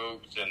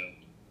jokes,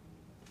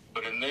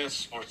 but in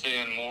this, we're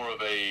seeing more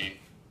of a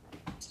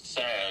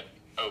sad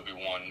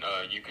Obi-Wan.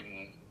 You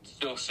can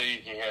still see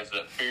he has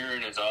that fear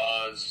in his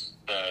eyes,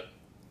 that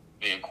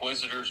the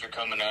Inquisitors are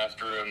coming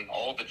after him,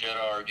 all the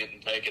Jedi are getting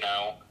taken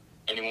out.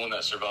 Anyone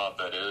that survived,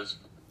 that is.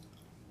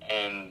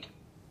 And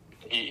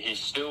he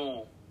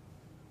still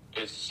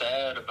is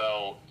sad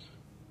about,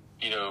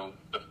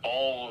 the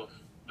fall of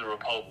the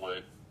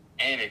Republic,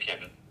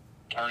 Anakin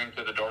turning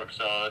to the dark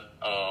side.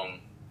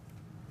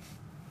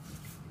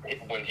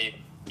 When he,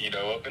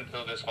 up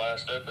until this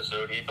last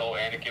episode, he thought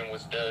Anakin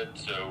was dead,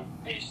 so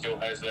he still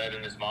has that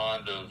in his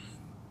mind of,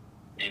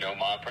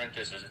 my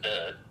apprentice is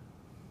dead,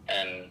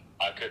 and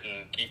I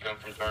couldn't keep him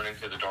from turning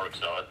to the dark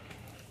side.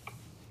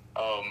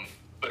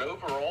 But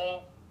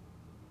overall,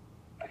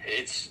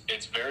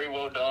 it's very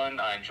well done.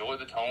 I enjoy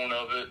the tone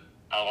of it.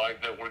 I like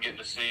that we're getting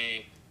to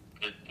see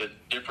the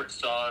different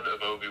side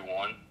of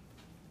Obi-Wan,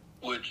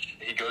 which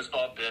he goes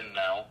by Ben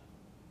now.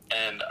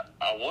 And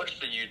I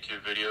watched a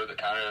YouTube video that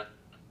kind of,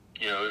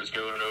 it was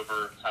going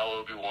over how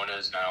Obi-Wan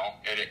is now,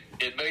 and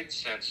it made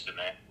sense to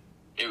me.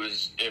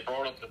 It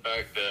brought up the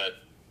fact that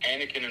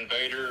Anakin and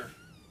Vader,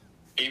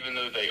 even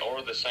though they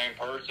are the same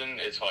person,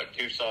 it's like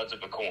two sides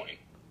of a coin.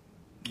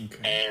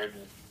 Okay. And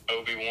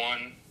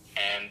Obi-Wan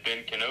and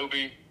Ben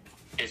Kenobi,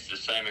 it's the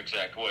same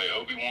exact way.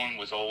 Obi-Wan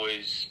was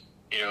always,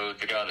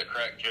 the guy that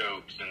cracked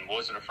jokes and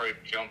wasn't afraid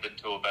to jump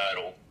into a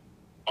battle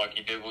like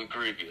he did with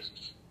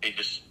Grievous. He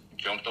just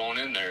jumped on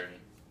in there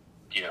and,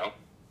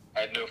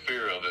 had no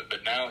fear of it.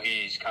 But now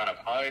he's kind of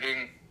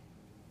hiding,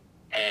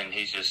 and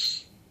he's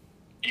just,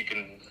 you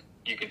can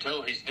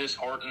tell he's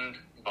disheartened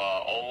by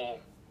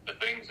all the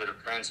things that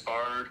have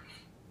transpired,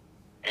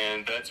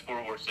 and that's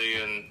where we're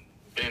seeing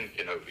Ben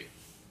Kenobi.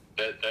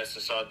 That's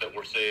the side that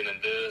we're seeing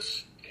in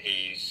this.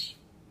 He's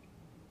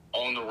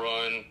on the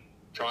run,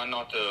 trying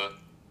not to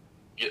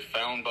get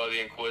found by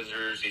the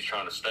Inquisitors. He's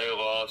trying to stay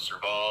alive,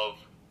 survive.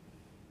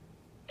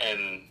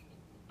 And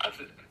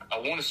I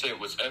want to say it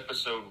was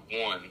episode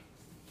 1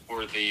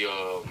 where the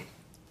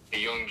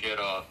young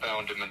Jedi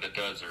found him in the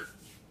desert.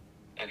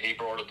 And he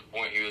brought up the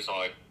point, he was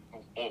like,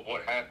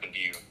 what happened to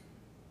you?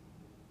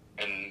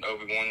 And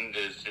Obi-Wan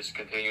is just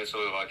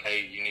continuously like,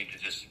 hey, you need to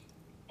just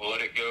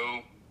let it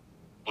go,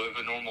 live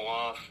a normal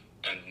life,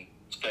 and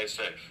stay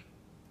safe.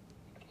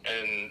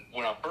 And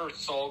when I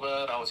first saw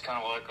that, I was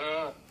kind of like,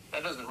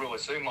 that doesn't really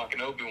seem like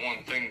an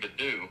Obi-Wan thing to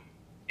do.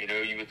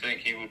 You would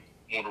think he would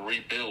want to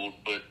rebuild,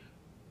 but,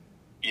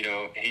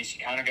 he's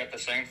kind of got the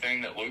same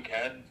thing that Luke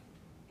had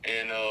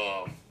in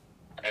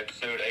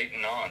episode 8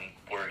 and 9,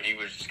 where he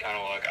was just kind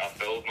of like, I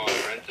failed my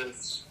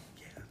apprentice,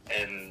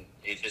 and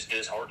he's just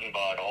disheartened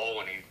by it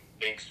all, and he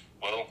thinks,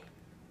 well,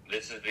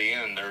 this is the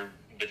end.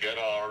 The Jedi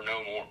are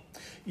no more.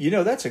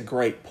 That's a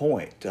great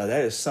point. That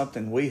is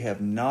something we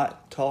have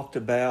not talked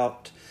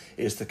about,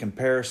 is the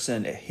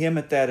comparison of him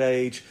at that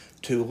age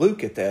to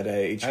Luke at that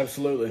age.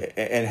 Absolutely.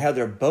 And how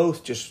they're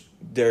both just,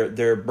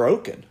 they're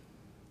broken.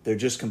 They're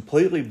just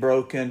completely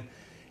broken.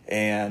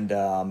 And,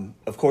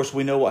 of course,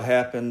 we know what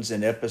happens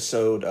in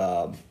episode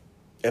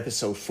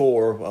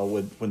 4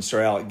 when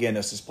Sir Alec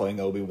Guinness is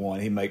playing Obi-Wan.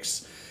 He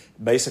makes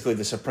basically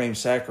the supreme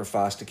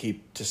sacrifice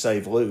to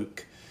save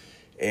Luke.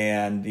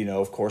 And,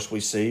 of course, we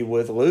see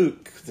with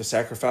Luke the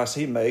sacrifice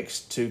he makes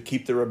to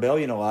keep the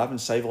rebellion alive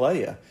and save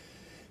Leia.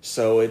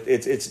 So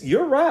it's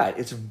you're right.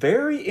 It's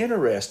very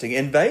interesting.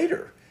 And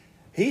Vader,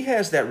 he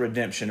has that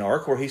redemption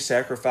arc where he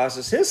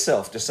sacrifices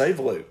himself to save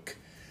Luke,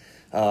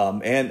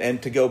 and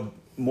to go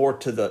more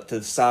to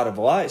the side of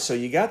light. So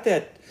you got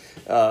that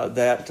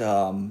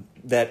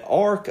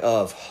arc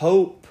of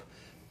hope,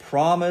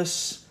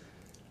 promise,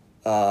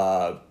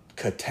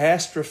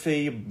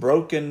 catastrophe,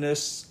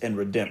 brokenness, and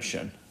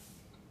redemption.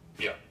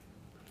 Yeah.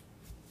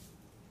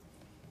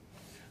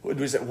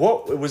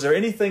 Was there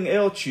anything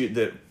else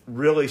that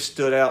really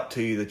stood out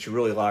to you that you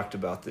really liked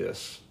about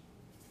this?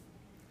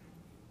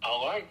 I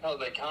like how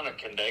they kind of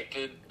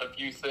connected a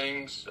few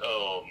things.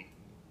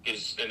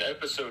 Because in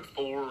episode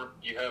 4,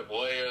 you have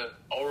Leia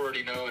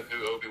already knowing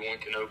who Obi-Wan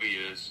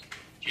Kenobi is.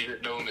 She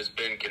didn't know him as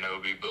Ben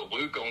Kenobi, but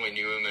Luke only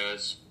knew him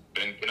as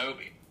Ben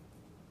Kenobi.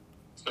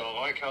 So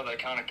I like how they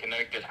kind of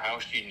connected how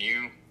she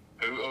knew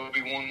who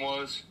Obi-Wan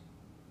was,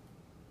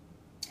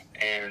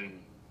 and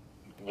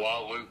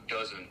why Luke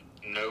doesn't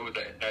know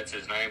that that's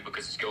his name,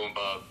 because it's going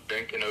by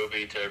Ben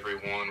Kenobi to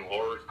everyone.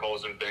 Lord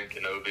calls him Ben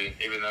Kenobi,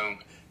 even though...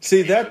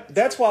 See,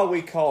 that's why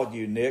we called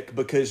you, Nick,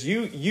 because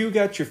you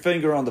got your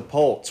finger on the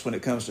pulse when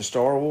it comes to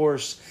Star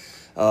Wars.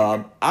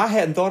 I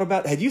hadn't thought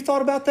about... Had you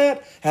thought about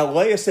that? How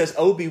Leia says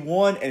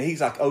Obi-Wan, and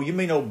he's like, oh, you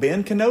mean old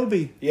Ben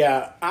Kenobi?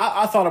 Yeah,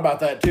 I thought about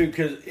that too,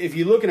 because if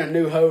you look in A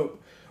New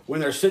Hope, when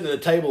they're sitting at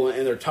the table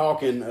and they're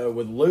talking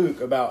with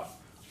Luke about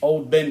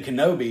old Ben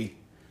Kenobi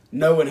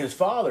knowing his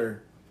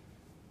father,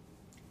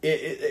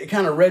 it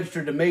kind of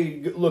registered to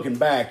me looking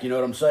back, you know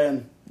what I'm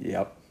saying?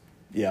 Yep.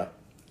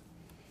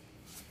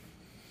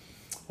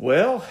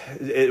 Well,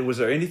 was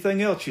there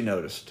anything else you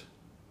noticed?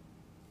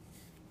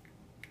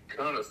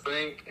 Kind of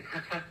think,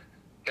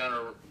 kind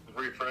of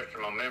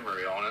refreshing my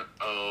memory on it.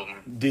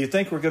 Do you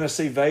think we're going to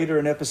see Vader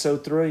in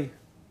episode 3?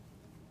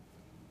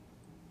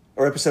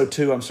 Or episode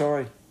 2, I'm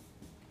sorry.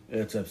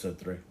 It's episode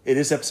 3. It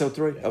is episode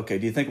 3? Okay,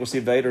 do you think we'll see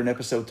Vader in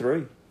episode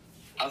 3?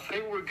 I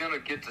think we're going to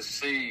get to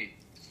see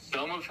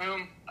some of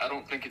him. I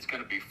don't think it's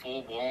going to be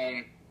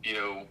full-blown,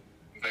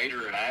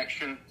 Vader in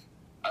action.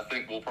 I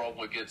think we'll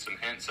probably get some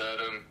hints at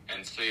him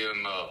and see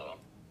him,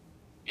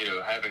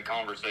 having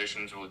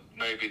conversations with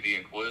maybe the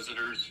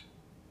Inquisitors.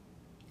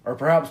 Or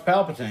perhaps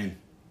Palpatine.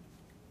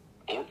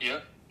 Or,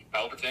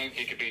 Palpatine.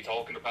 He could be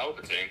talking to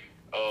Palpatine.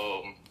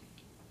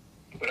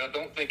 But I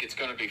don't think it's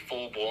going to be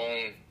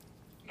full-blown.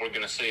 We're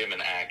going to see him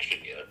in action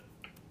yet.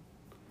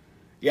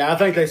 Yeah, I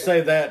think they say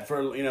that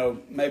for,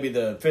 maybe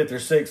the 5th or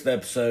 6th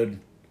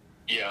episode.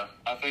 Yeah,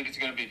 I think it's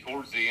going to be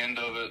towards the end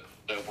of it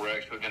that we're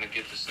actually going to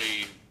get to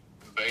see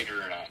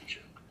Vader in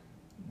action.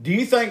 Do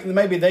you think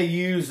maybe they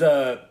use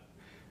a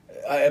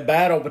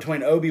battle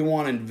between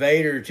Obi-Wan and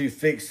Vader to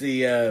fix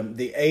the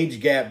age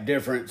gap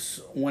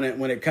difference when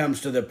it comes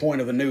to the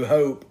point of A New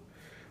Hope,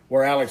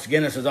 where Alex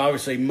Guinness is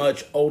obviously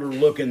much older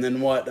looking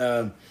than what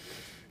Ewan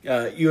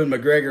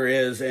McGregor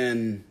is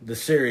in the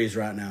series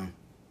right now?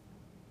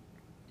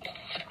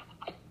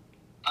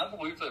 I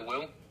believe they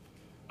will.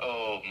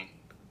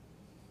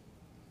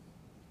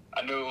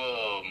 I know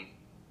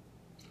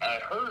I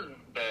heard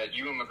that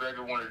Ewan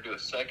McGregor wanted to do a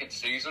second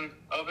season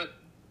of it,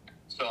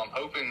 so I'm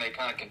hoping they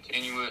kind of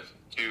continue it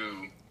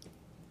to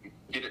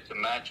get it to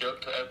match up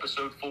to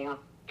episode 4,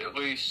 at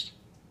least.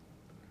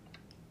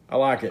 I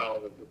like it.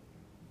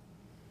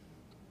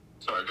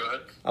 Sorry, go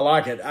ahead. I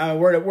like it.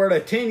 We're at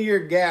a 10-year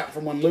gap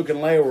from when Luke and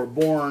Leia were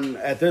born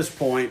at this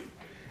point,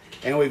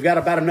 and we've got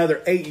about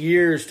another 8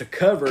 years to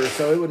cover,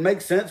 so it would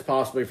make sense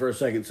possibly for a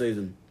second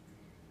season.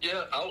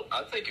 Yeah,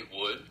 I think it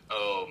would.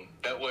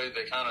 That way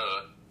they kind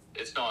of,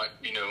 it's not,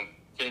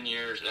 10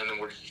 years and then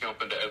we're just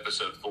jumping to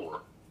episode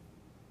 4.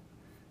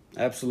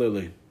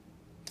 Absolutely.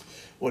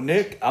 Well,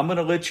 Nick, I'm going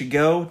to let you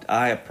go.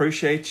 I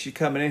appreciate you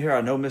coming in here.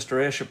 I know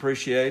Mr. Esch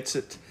appreciates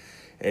it.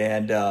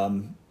 And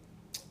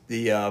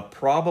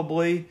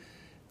probably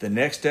the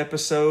next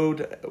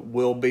episode,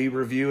 we'll be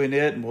reviewing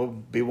it, and we'll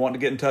be wanting to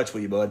get in touch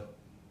with you, bud.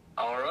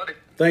 All righty.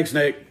 Thanks,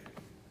 Nick.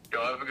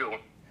 Y'all have a good one.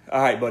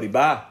 All right, buddy.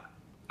 Bye.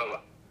 Bye-bye.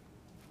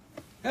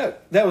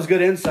 That was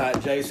good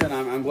insight, Jason.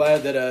 I'm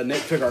glad that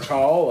Nick took our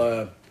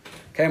call,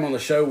 came on the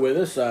show with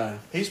us.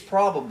 He's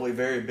probably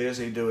very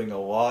busy doing a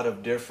lot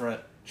of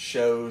different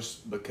shows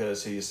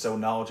because he's so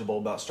knowledgeable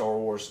about Star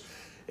Wars.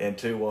 And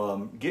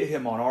to get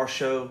him on our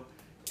show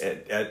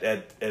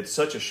at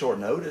such a short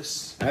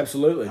notice.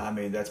 Absolutely. I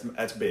mean,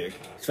 that's big.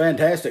 It's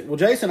fantastic. Well,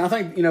 Jason, I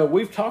think,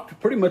 we've talked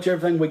pretty much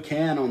everything we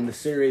can on the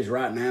series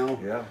right now.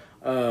 Yeah.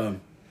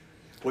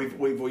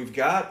 We've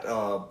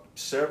got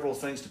several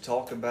things to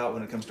talk about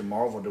when it comes to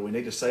Marvel. Do we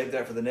need to save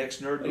that for the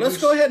next Nerd News? Let's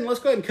go ahead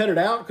and cut it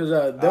out, because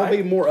there'll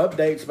be more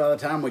updates by the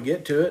time we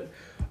get to it.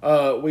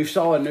 We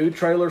saw a new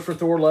trailer for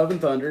Thor: Love and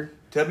Thunder.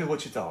 Tell me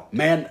what you thought.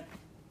 Man,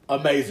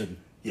 amazing.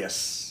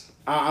 Yes.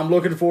 I'm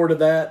looking forward to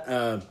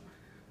that.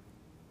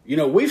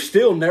 we've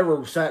still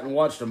never sat and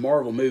watched a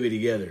Marvel movie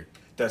together.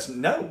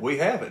 No, we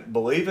haven't.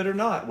 Believe it or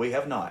not, we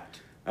have not.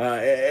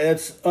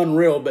 It's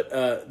unreal, but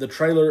the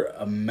trailer,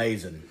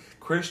 amazing.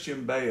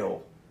 Christian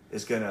Bale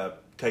is going to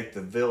take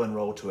the villain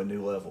role to a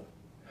new level.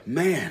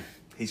 Man.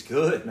 He's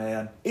good,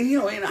 man. And,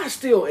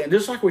 and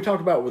just like we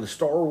talked about with the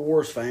Star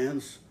Wars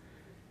fans,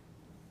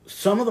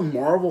 some of the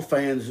Marvel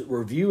fans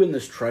reviewing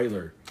this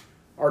trailer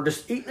are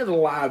just eating it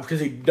alive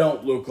because he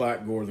don't look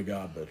like Gore the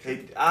God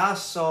Butcher. I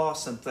saw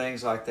some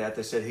things like that.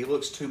 They said he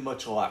looks too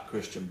much like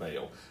Christian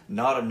Bale.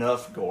 Not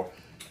enough Gore.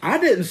 I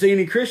didn't see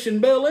any Christian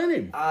Bale in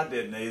him. I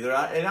didn't either.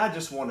 And I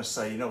just want to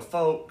say,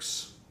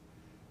 folks,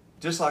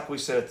 just like we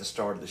said at the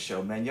start of the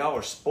show, man, y'all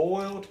are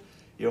spoiled.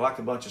 You're like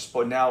a bunch of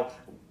spoiled. Now,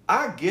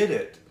 I get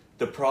it.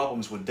 The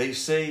problems with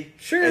DC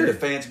and the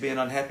fans being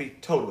unhappy,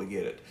 totally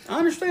get it. I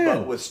understand.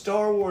 But with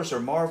Star Wars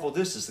or Marvel,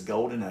 this is the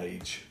golden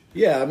age.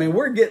 Yeah,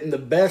 we're getting the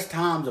best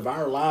times of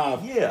our life.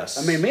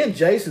 Yes. Me and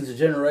Jason's a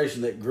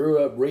generation that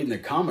grew up reading the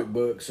comic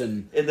books.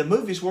 And the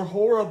movies were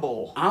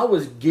horrible. I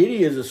was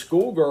giddy as a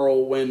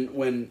schoolgirl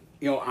when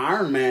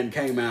Iron Man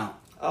came out.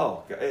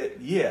 Oh,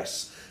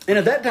 yes. And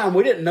at that time,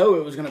 we didn't know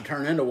it was going to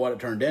turn into what it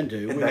turned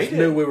into. We just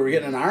knew we were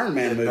getting an Iron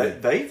Man movie.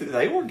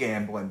 They were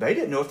gambling. They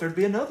didn't know if there'd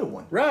be another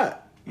one. Right.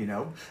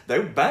 They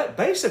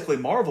basically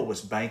Marvel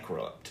was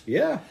bankrupt.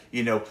 Yeah.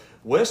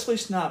 Wesley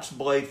Snipes'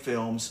 Blade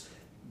films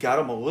got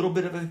them a little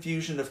bit of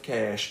infusion of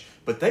cash,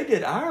 but they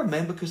did Iron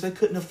Man because they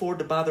couldn't afford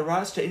to buy the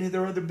rights to any of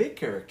their other big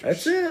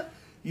characters. That's it.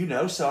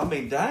 So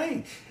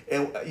dang.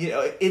 And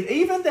and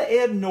even the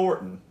Ed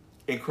Norton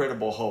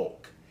Incredible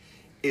Hulk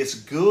is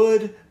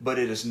good, but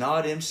it is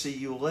not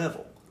MCU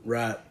level.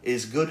 Right.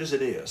 As good as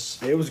it is.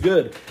 It was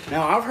good.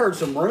 Now, I've heard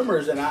some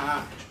rumors, and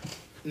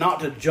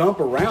not to jump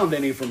around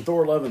any from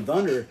Thor Love and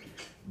Thunder,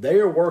 they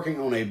are working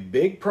on a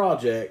big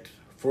project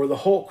for the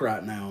Hulk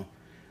right now.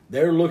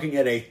 They're looking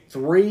at a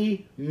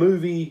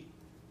 3-movie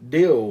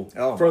deal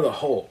for the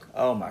Hulk.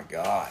 Oh, my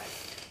God.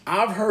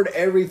 I've heard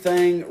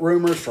everything,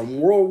 rumors from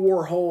World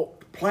War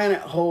Hulk,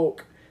 Planet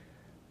Hulk.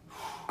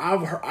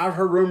 I've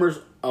heard rumors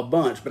a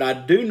bunch, but I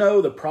do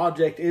know the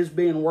project is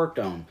being worked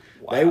on.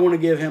 Wow. They want to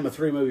give him a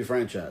 3-movie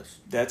franchise.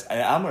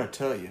 I'm going to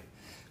tell you,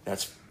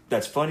 that's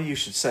funny you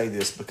should say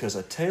this, because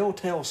a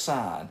telltale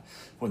sign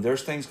when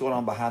there's things going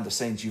on behind the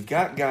scenes, you've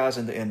got guys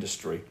in the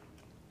industry.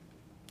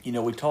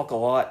 We talk a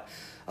lot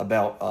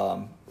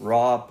about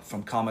Rob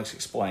from Comics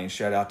Explained.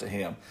 Shout out to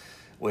him.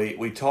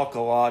 We talk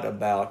a lot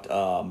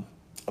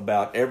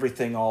about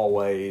Everything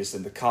Always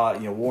and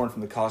Warren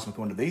from the Cosmic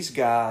Window. These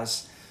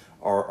guys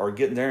are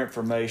getting their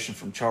information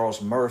from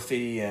Charles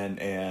Murphy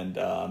and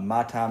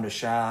My Time to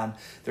Shine.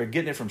 They're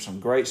getting it from some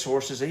great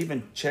sources,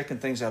 even checking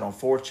things out on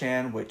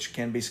 4chan, which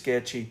can be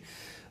sketchy.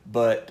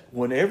 But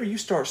whenever you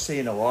start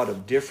seeing a lot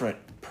of different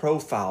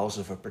profiles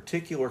of a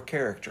particular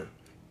character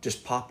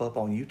just pop up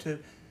on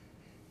YouTube,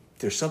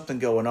 there's something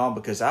going on,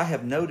 because I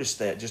have noticed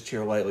that just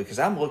here lately, because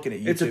I'm looking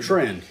at YouTube. It's a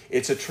trend.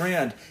 It's a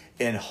trend.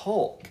 And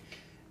Hulk,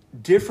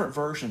 different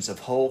versions of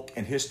Hulk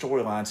and his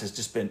storylines has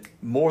just been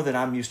more than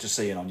I'm used to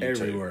seeing on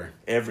YouTube.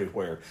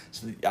 Everywhere.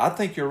 So I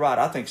think you're right.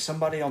 I think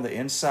somebody on the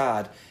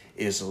inside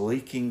is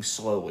leaking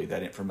slowly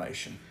that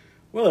information.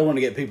 Well,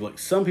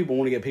 some people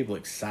want to get people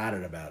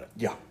excited about it.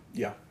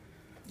 Yeah.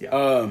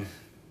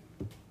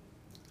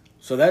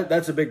 So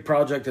that's a big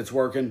project that's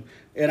working.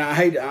 And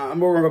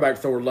we're going to go back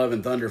to Thor Love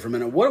and Thunder for a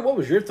minute. What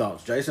was your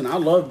thoughts, Jason? I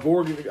love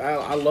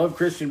I love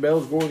Christian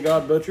Bale's Gore the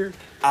God Butcher.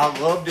 I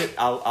loved it.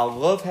 I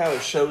love how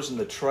it shows in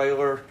the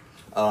trailer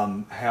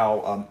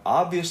how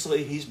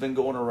obviously he's been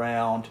going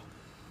around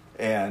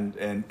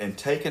and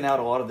taking out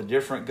a lot of the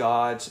different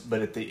gods,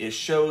 but it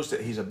shows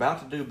that he's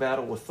about to do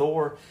battle with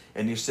Thor,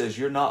 and he says,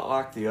 "You're not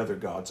like the other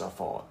gods I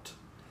fought."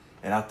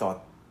 And I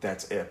thought,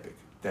 that's epic.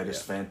 That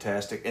is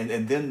fantastic.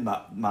 And then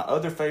my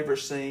other favorite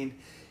scene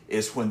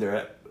is when they're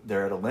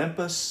at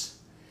Olympus,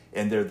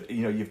 and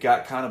you've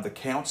got kind of the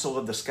Council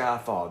of the Sky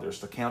Fathers,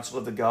 the Council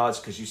of the Gods,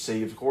 because you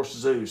see, of course,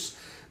 Zeus.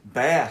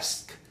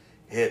 Bast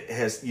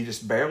you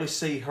just barely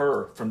see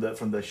her from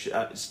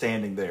the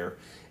standing there,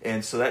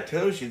 and so that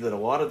tells you that a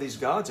lot of these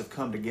gods have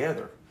come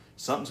together.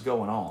 Something's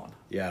going on.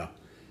 Yeah.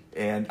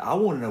 And I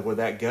want to know where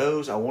that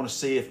goes. I want to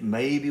see if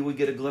maybe we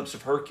get a glimpse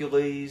of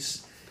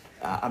Hercules.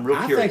 I'm real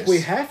curious. I think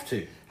we have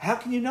to. How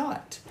can you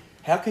not?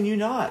 How can you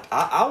not?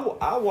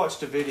 I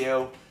watched a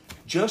video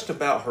just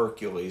about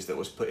Hercules that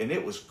was put, and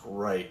it was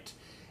great.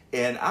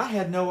 And I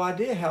had no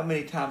idea how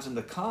many times in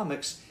the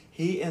comics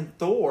he and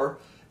Thor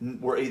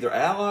were either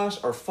allies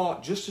or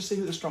fought just to see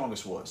who the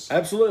strongest was.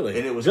 Absolutely.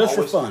 And it was just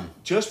for fun.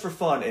 Just for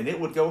fun. And it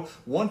would go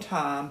one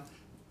time,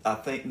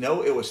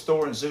 it was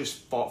Thor and Zeus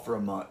fought for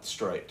a month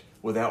straight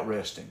without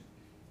resting,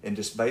 and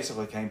just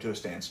basically came to a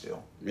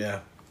standstill.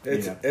 Yeah.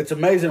 It's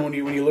amazing when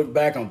you look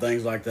back on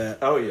things like that.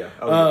 Oh, yeah.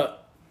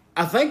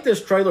 I think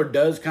this trailer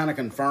does kind of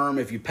confirm,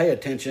 if you pay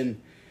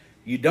attention,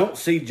 you don't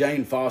see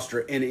Jane Foster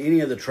in any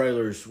of the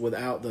trailers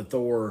without the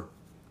Thor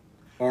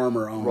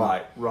armor on.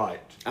 Right.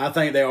 I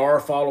think they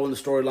are following the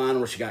storyline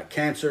where she got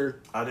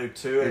cancer. I do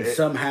too. And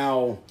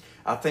somehow...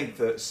 I think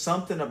that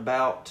something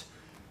about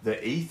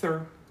the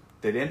ether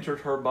that entered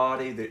her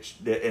body.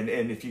 And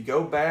if you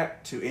go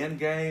back to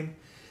Endgame,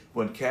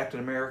 when Captain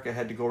America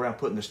had to go around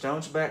putting the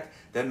stones back,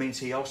 that means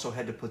he also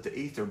had to put the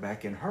ether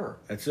back in her.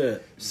 That's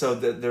it.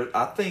 So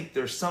I think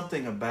there's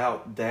something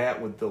about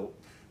that with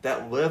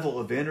that level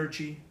of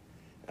energy,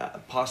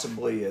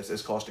 possibly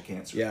as caused to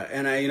cancer. Yeah,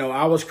 and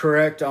I was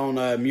correct on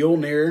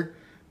Mjolnir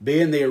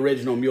being the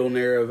original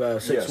Mjolnir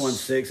of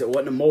 616. Yes. It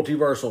wasn't a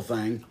multiversal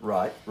thing.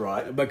 Right.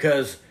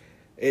 Because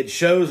it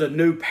shows a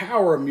new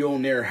power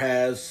Mjolnir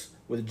has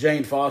with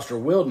Jane Foster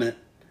wielding it.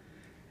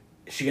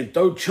 She can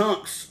throw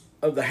chunks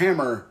of the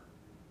hammer.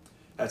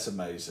 That's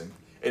amazing.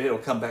 And it'll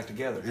come back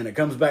together. And it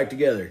comes back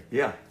together.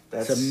 Yeah.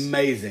 That's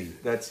amazing.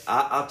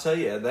 I'll tell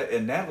you,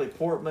 and Natalie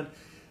Portman,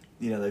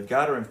 they've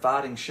got her in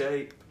fighting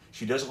shape.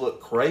 She doesn't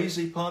look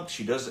crazy pumped.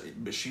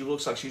 But she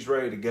looks like she's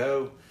ready to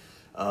go.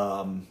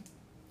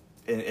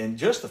 And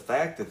just the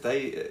fact that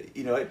they,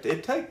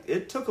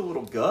 it took a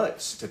little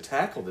guts to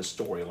tackle this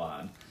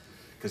storyline.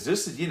 Because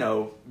this is,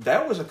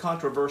 that was a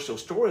controversial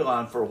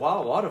storyline for a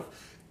while. A lot of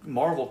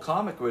Marvel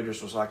comic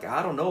readers was like,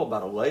 I don't know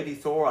about a Lady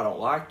Thor. I don't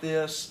like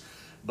this.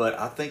 But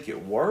I think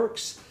it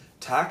works.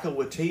 Taika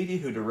Waititi,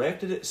 who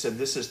directed it, said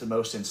this is the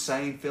most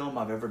insane film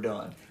I've ever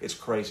done. It's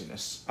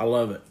craziness. I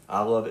love it.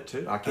 I love it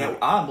too.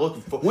 I'm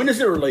looking for. When does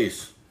it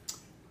release?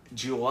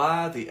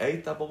 July the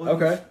 8th, I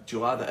believe. Okay.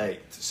 July the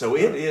 8th. So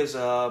it is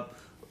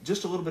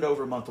just a little bit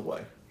over a month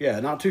away. Yeah,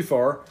 not too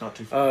far. Not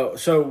too far.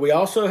 So we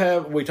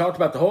also we talked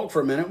about the Hulk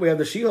for a minute. We have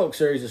the She-Hulk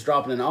series that's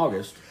dropping in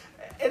August.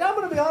 And I'm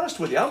going to be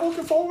honest with you. I'm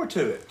looking forward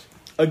to it.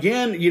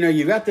 Again,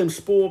 you've got them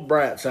spoiled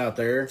brats out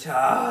there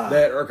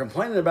that are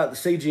complaining about the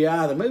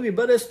CGI of the movie,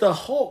 but it's the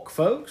Hulk,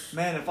 folks.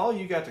 Man, if all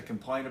you got to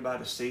complain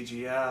about is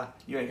CGI,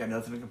 you ain't got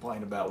nothing to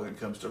complain about when it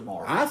comes to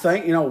Marvel. I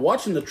think,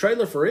 watching the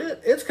trailer for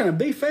it, it's going to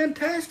be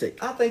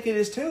fantastic. I think it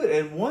is too.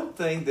 And one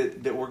thing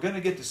that we're going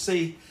to get to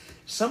see,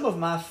 some of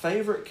my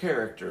favorite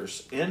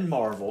characters in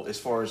Marvel as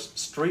far as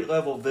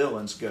street-level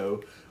villains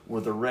go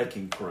were the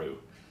Wrecking Crew.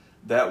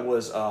 That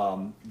was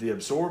the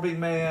Absorbing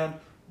Man,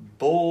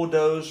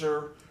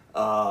 Bulldozer,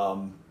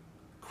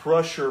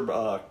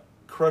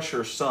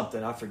 Crusher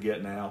something, I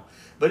forget now.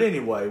 But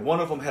anyway, one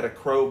of them had a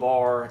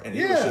crowbar, and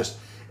he was just,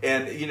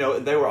 and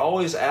they were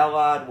always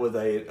allied with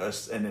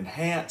an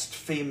enhanced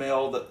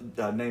female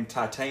named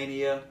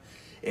Titania,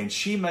 and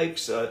she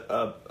makes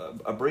a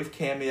brief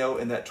cameo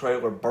in that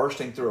trailer,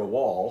 bursting through a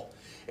wall,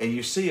 and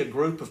you see a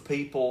group of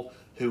people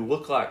who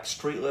look like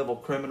street level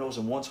criminals,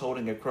 and one's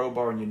holding a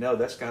crowbar, and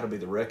that's got to be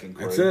the Wrecking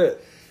Crew. That's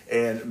it.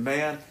 And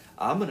man,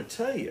 I'm going to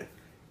tell you,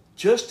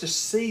 just to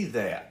see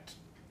that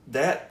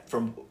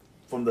from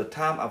the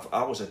time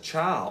I was a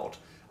child,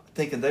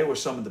 thinking they were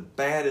some of the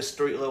baddest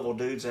street level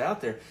dudes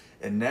out there,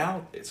 and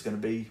now it's going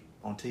to be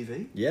on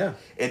TV. Yeah.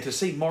 And to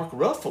see Mark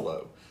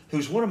Ruffalo,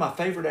 who's one of my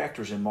favorite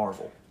actors in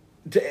Marvel,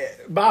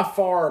 by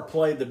far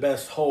played the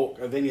best Hulk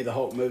of any of the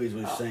Hulk movies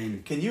we've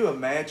seen. Can you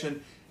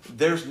imagine?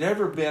 There's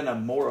never been a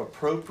more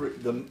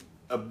appropriate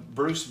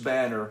Bruce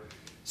Banner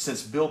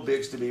since Bill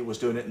Bixby was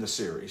doing it in the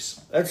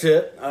series. That's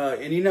it.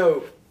 And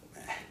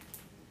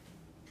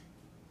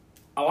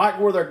I like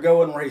where they're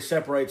going, where he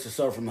separates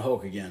himself from the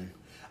Hulk again.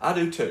 I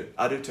do too.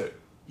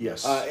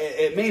 Yes.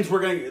 It means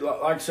we're going to,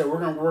 like I said, we're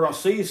going to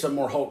see some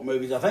more Hulk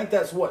movies. I think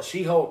that's what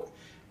She-Hulk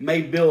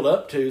may build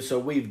up to, so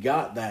we've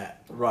got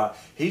that. Right.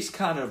 He's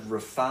kind of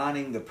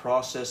refining the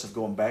process of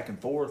going back and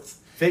forth.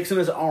 Fixing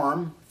his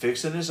arm.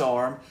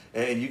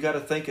 And you got to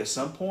think at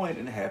some point,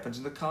 and it happens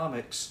in the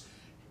comics,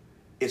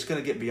 it's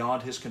going to get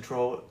beyond his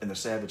control, and the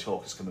Savage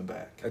Hulk is coming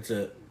back. That's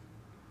it.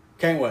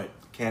 Can't wait.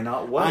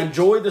 Cannot wait. I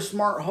enjoy the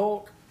Smart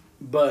Hulk,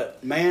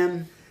 but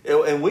man...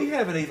 And we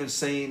haven't even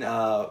seen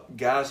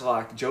guys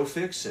like Joe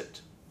Fixit,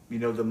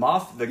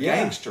 the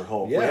gangster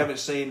Hulk. Yeah. We haven't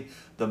seen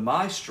the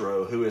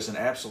Maestro, who is an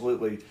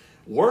absolutely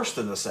worse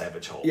than the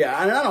Savage Hulk.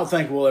 Yeah, and I don't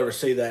think we'll ever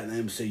see that in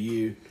the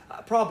MCU.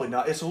 Probably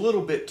not. It's a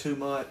little bit too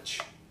much.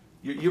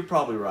 You're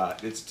probably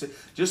right. It's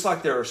just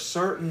like there are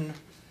certain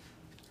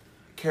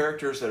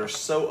characters that are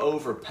so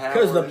overpowered.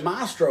 Because the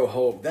Maestro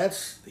Hulk,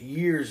 that's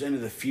years into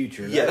the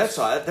future. That's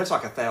like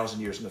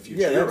 1,000 years in the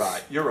future. Yeah,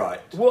 You're right.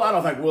 Well, I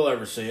don't think we'll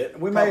ever see it.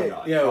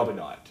 Probably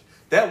not.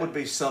 That would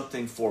be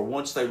something for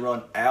once they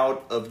run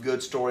out of good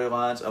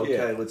storylines.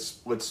 Okay,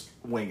 let's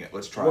wing it.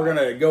 Let's try. We're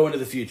gonna go into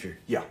the future.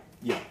 Yeah.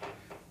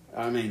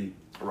 I mean,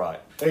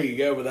 right. There you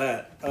go with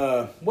that.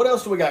 What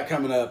else do we got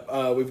coming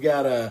up? We've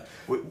got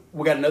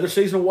we got another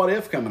season of What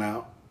If coming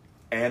out.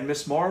 And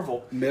Miss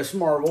Marvel.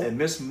 And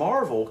Miss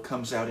Marvel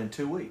comes out in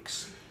 2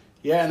 weeks.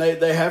 Yeah, and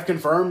they have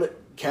confirmed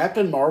that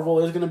Captain Marvel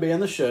is going to be in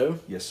the show.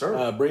 Yes,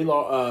 sir. Brie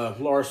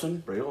Larson.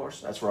 Brie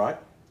Larson, that's right.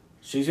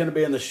 She's going to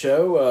be in the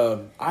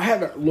show. I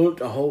haven't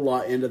looked a whole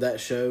lot into that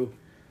show.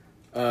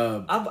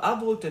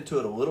 I've looked into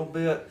it a little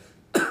bit.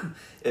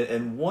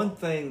 And one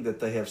thing that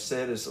they have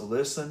said is,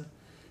 listen,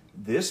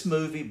 this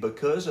movie,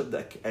 because of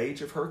the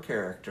age of her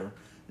character,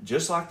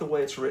 just like the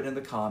way it's written in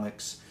the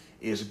comics,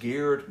 is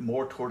geared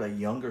more toward a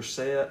younger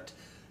set,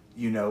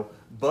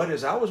 But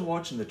as I was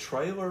watching the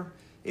trailer,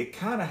 it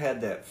kind of had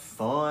that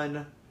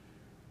fun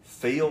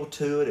feel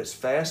to it. It's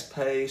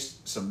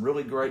fast-paced, some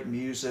really great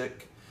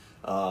music.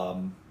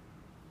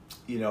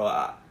 You know,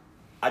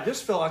 I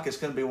just feel like it's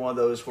going to be one of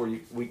those where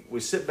we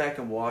sit back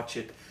and watch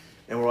it,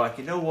 and we're like,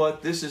 you know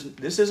what, this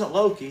isn't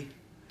Loki,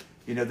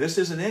 you know, this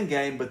isn't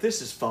Endgame, but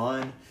this is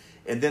fun.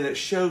 And then it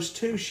shows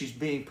too she's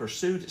being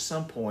pursued at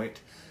some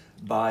point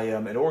by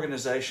an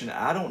organization.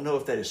 I don't know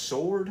if that is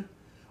SWORD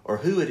or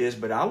who it is,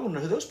 but I want to know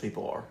who those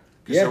people are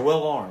because they're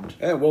well armed.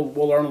 Yeah, we'll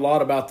learn a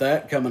lot about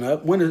that coming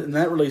up. And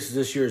that releases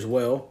this year as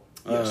well.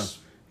 Yes.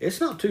 It's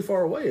not too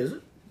far away, is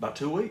it? About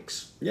 2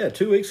 weeks. Yeah,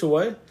 2 weeks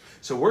away.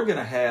 So we're going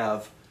to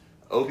have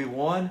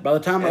Obi-Wan. By the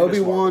time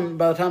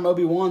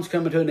Obi-Wan's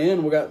coming to an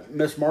end, we got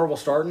Miss Marvel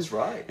starting. That's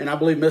right. And I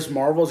believe Miss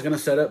Marvel is going to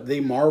set up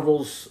the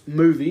Marvels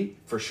movie.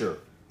 For sure.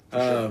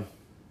 I'd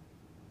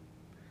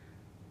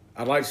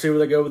like to see where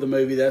they go with the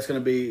movie. That's going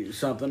to be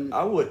something.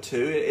 I would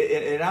too,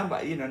 and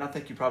I'm, you know, and I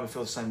think you probably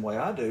feel the same way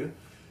I do.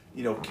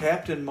 You know,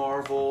 Captain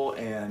Marvel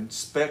and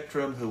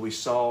Spectrum, who we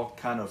saw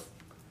kind of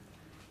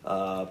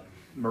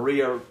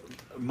Monica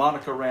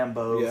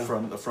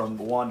Rambeau from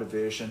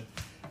WandaVision,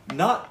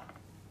 not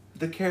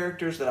the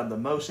characters that I'm the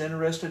most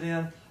interested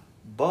in,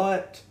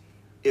 but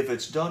if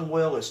it's done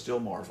well, it's still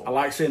Marvel. I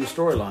like seeing the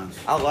storylines.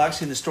 I like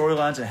seeing the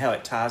storylines and how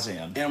it ties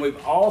in. And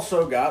we've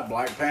also got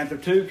Black Panther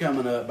 2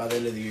 coming up by the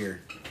end of the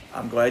year.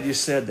 I'm glad you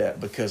said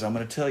that because I'm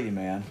going to tell you,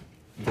 man,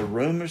 the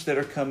rumors that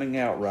are coming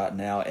out right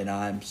now, and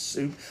I'm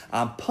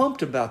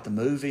pumped about the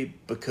movie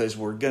because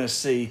we're going to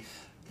see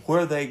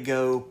where they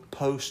go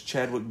post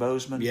Chadwick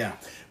Boseman. Yeah.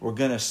 We're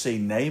going to see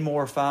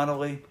Namor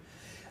finally.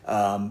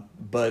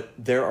 But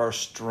there are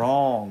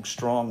strong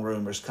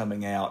rumors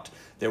coming out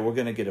that we're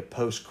going to get a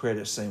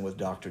post-credit scene with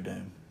Doctor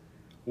Doom.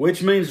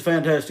 Which means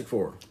Fantastic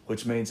Four.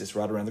 Which means it's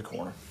right around the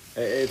corner.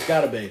 It's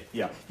got to be.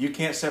 Yeah. You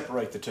can't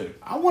separate the two.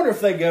 I wonder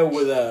if they go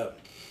with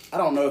I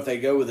don't know if they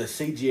go with a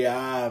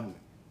CGI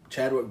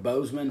Chadwick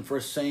Boseman for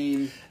a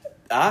scene.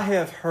 I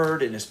have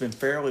heard, and it's been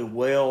fairly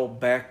well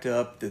backed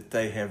up, that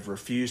they have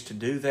refused to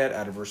do that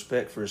out of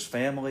respect for his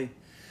family.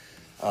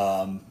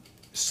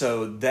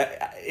 So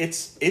that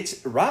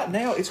it's right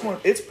now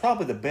it's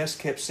probably the best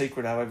kept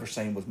secret I've ever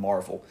seen with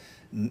Marvel.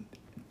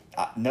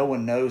 No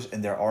one knows,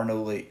 and there are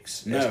no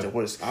leaks. No, as to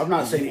what I've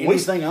not seen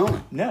anything on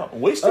it. No,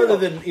 we still other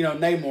than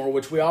Namor,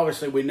 which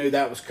we knew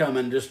that was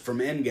coming just from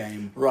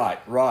Endgame. Right.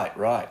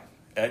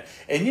 And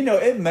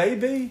it may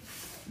be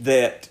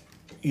that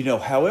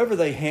however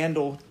they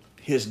handle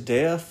his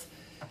death,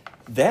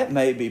 that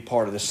may be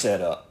part of the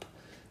setup.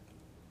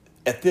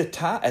 At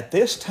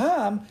this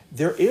time,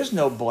 there is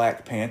no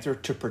Black Panther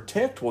to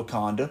protect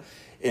Wakanda,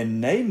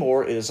 and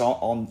Namor is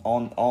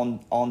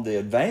on the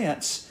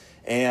advance.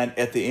 And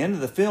at the end of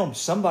the film,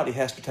 somebody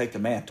has to take the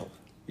mantle.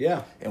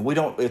 Yeah, and we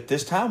don't at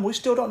this time. We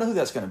still don't know who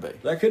that's going to be.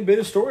 That could be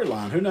the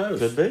storyline. Who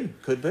knows?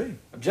 Could be.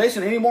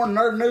 Jason, any more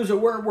nerd news that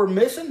we're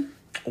missing?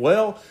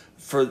 Well,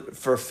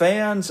 for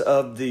fans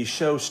of the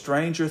show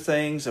Stranger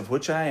Things, of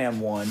which I am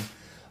one,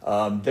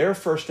 their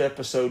first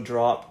episode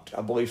dropped,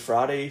 I believe,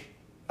 Friday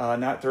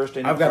night,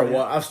 Thursday night.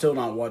 I've still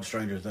not watched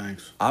Stranger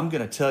Things. I'm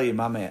going to tell you,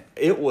 my man,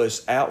 it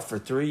was out for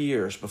 3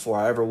 years before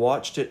I ever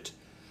watched it,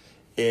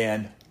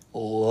 and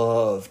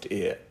loved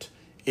it.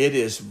 It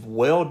is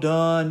well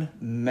done,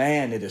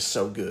 man. It is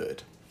so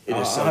good.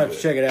 I'll have to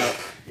check it out.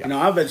 Yeah.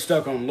 I've been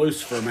stuck on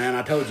Lucifer, man.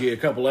 I told you a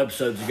couple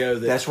episodes ago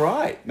that. That's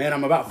right, man.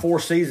 I'm about 4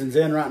 seasons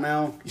in right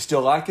now. You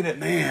still liking it,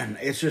 man?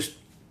 It's just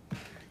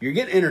you're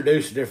getting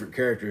introduced to different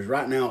characters.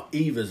 Right now,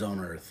 Eva's on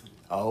Earth.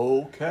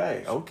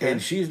 Okay.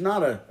 And she's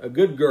not a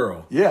good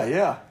girl.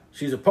 Yeah.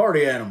 She's a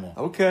party animal.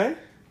 Okay.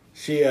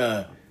 She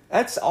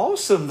That's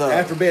awesome, though.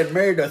 After being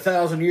married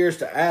 1,000 years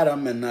to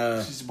Adam,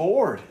 and she's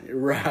bored.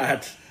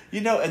 Right.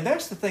 And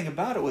that's the thing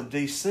about it with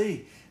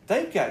DC.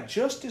 They've got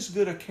just as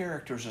good of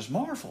characters as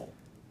Marvel.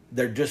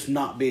 They're just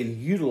not being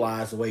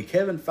utilized the way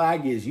Kevin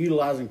Feige is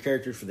utilizing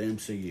characters for the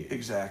MCU.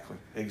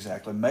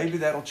 Exactly. Maybe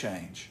that'll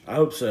change. I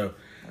hope so.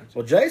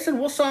 Well, Jason,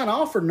 we'll sign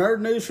off for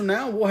Nerd News from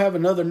now. We'll have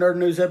another Nerd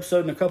News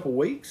episode in a couple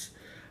weeks.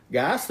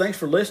 Guys, thanks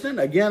for listening.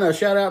 Again, a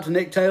shout out to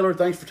Nick Taylor.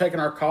 Thanks for taking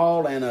our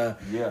call and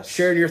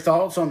sharing your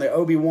thoughts on the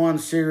Obi-Wan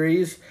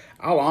series.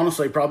 I'll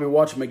honestly probably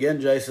watch them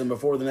again, Jason,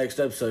 before the next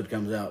episode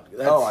comes out.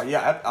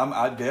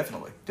 I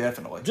definitely.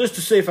 Just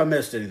to see if I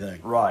missed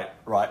anything. Right.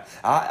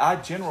 I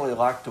generally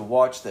like to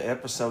watch the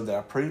episode that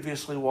I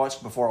previously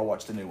watched before I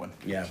watch the new one.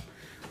 Yeah.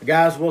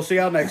 Guys, we'll see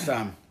y'all next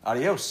time.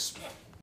 Adios.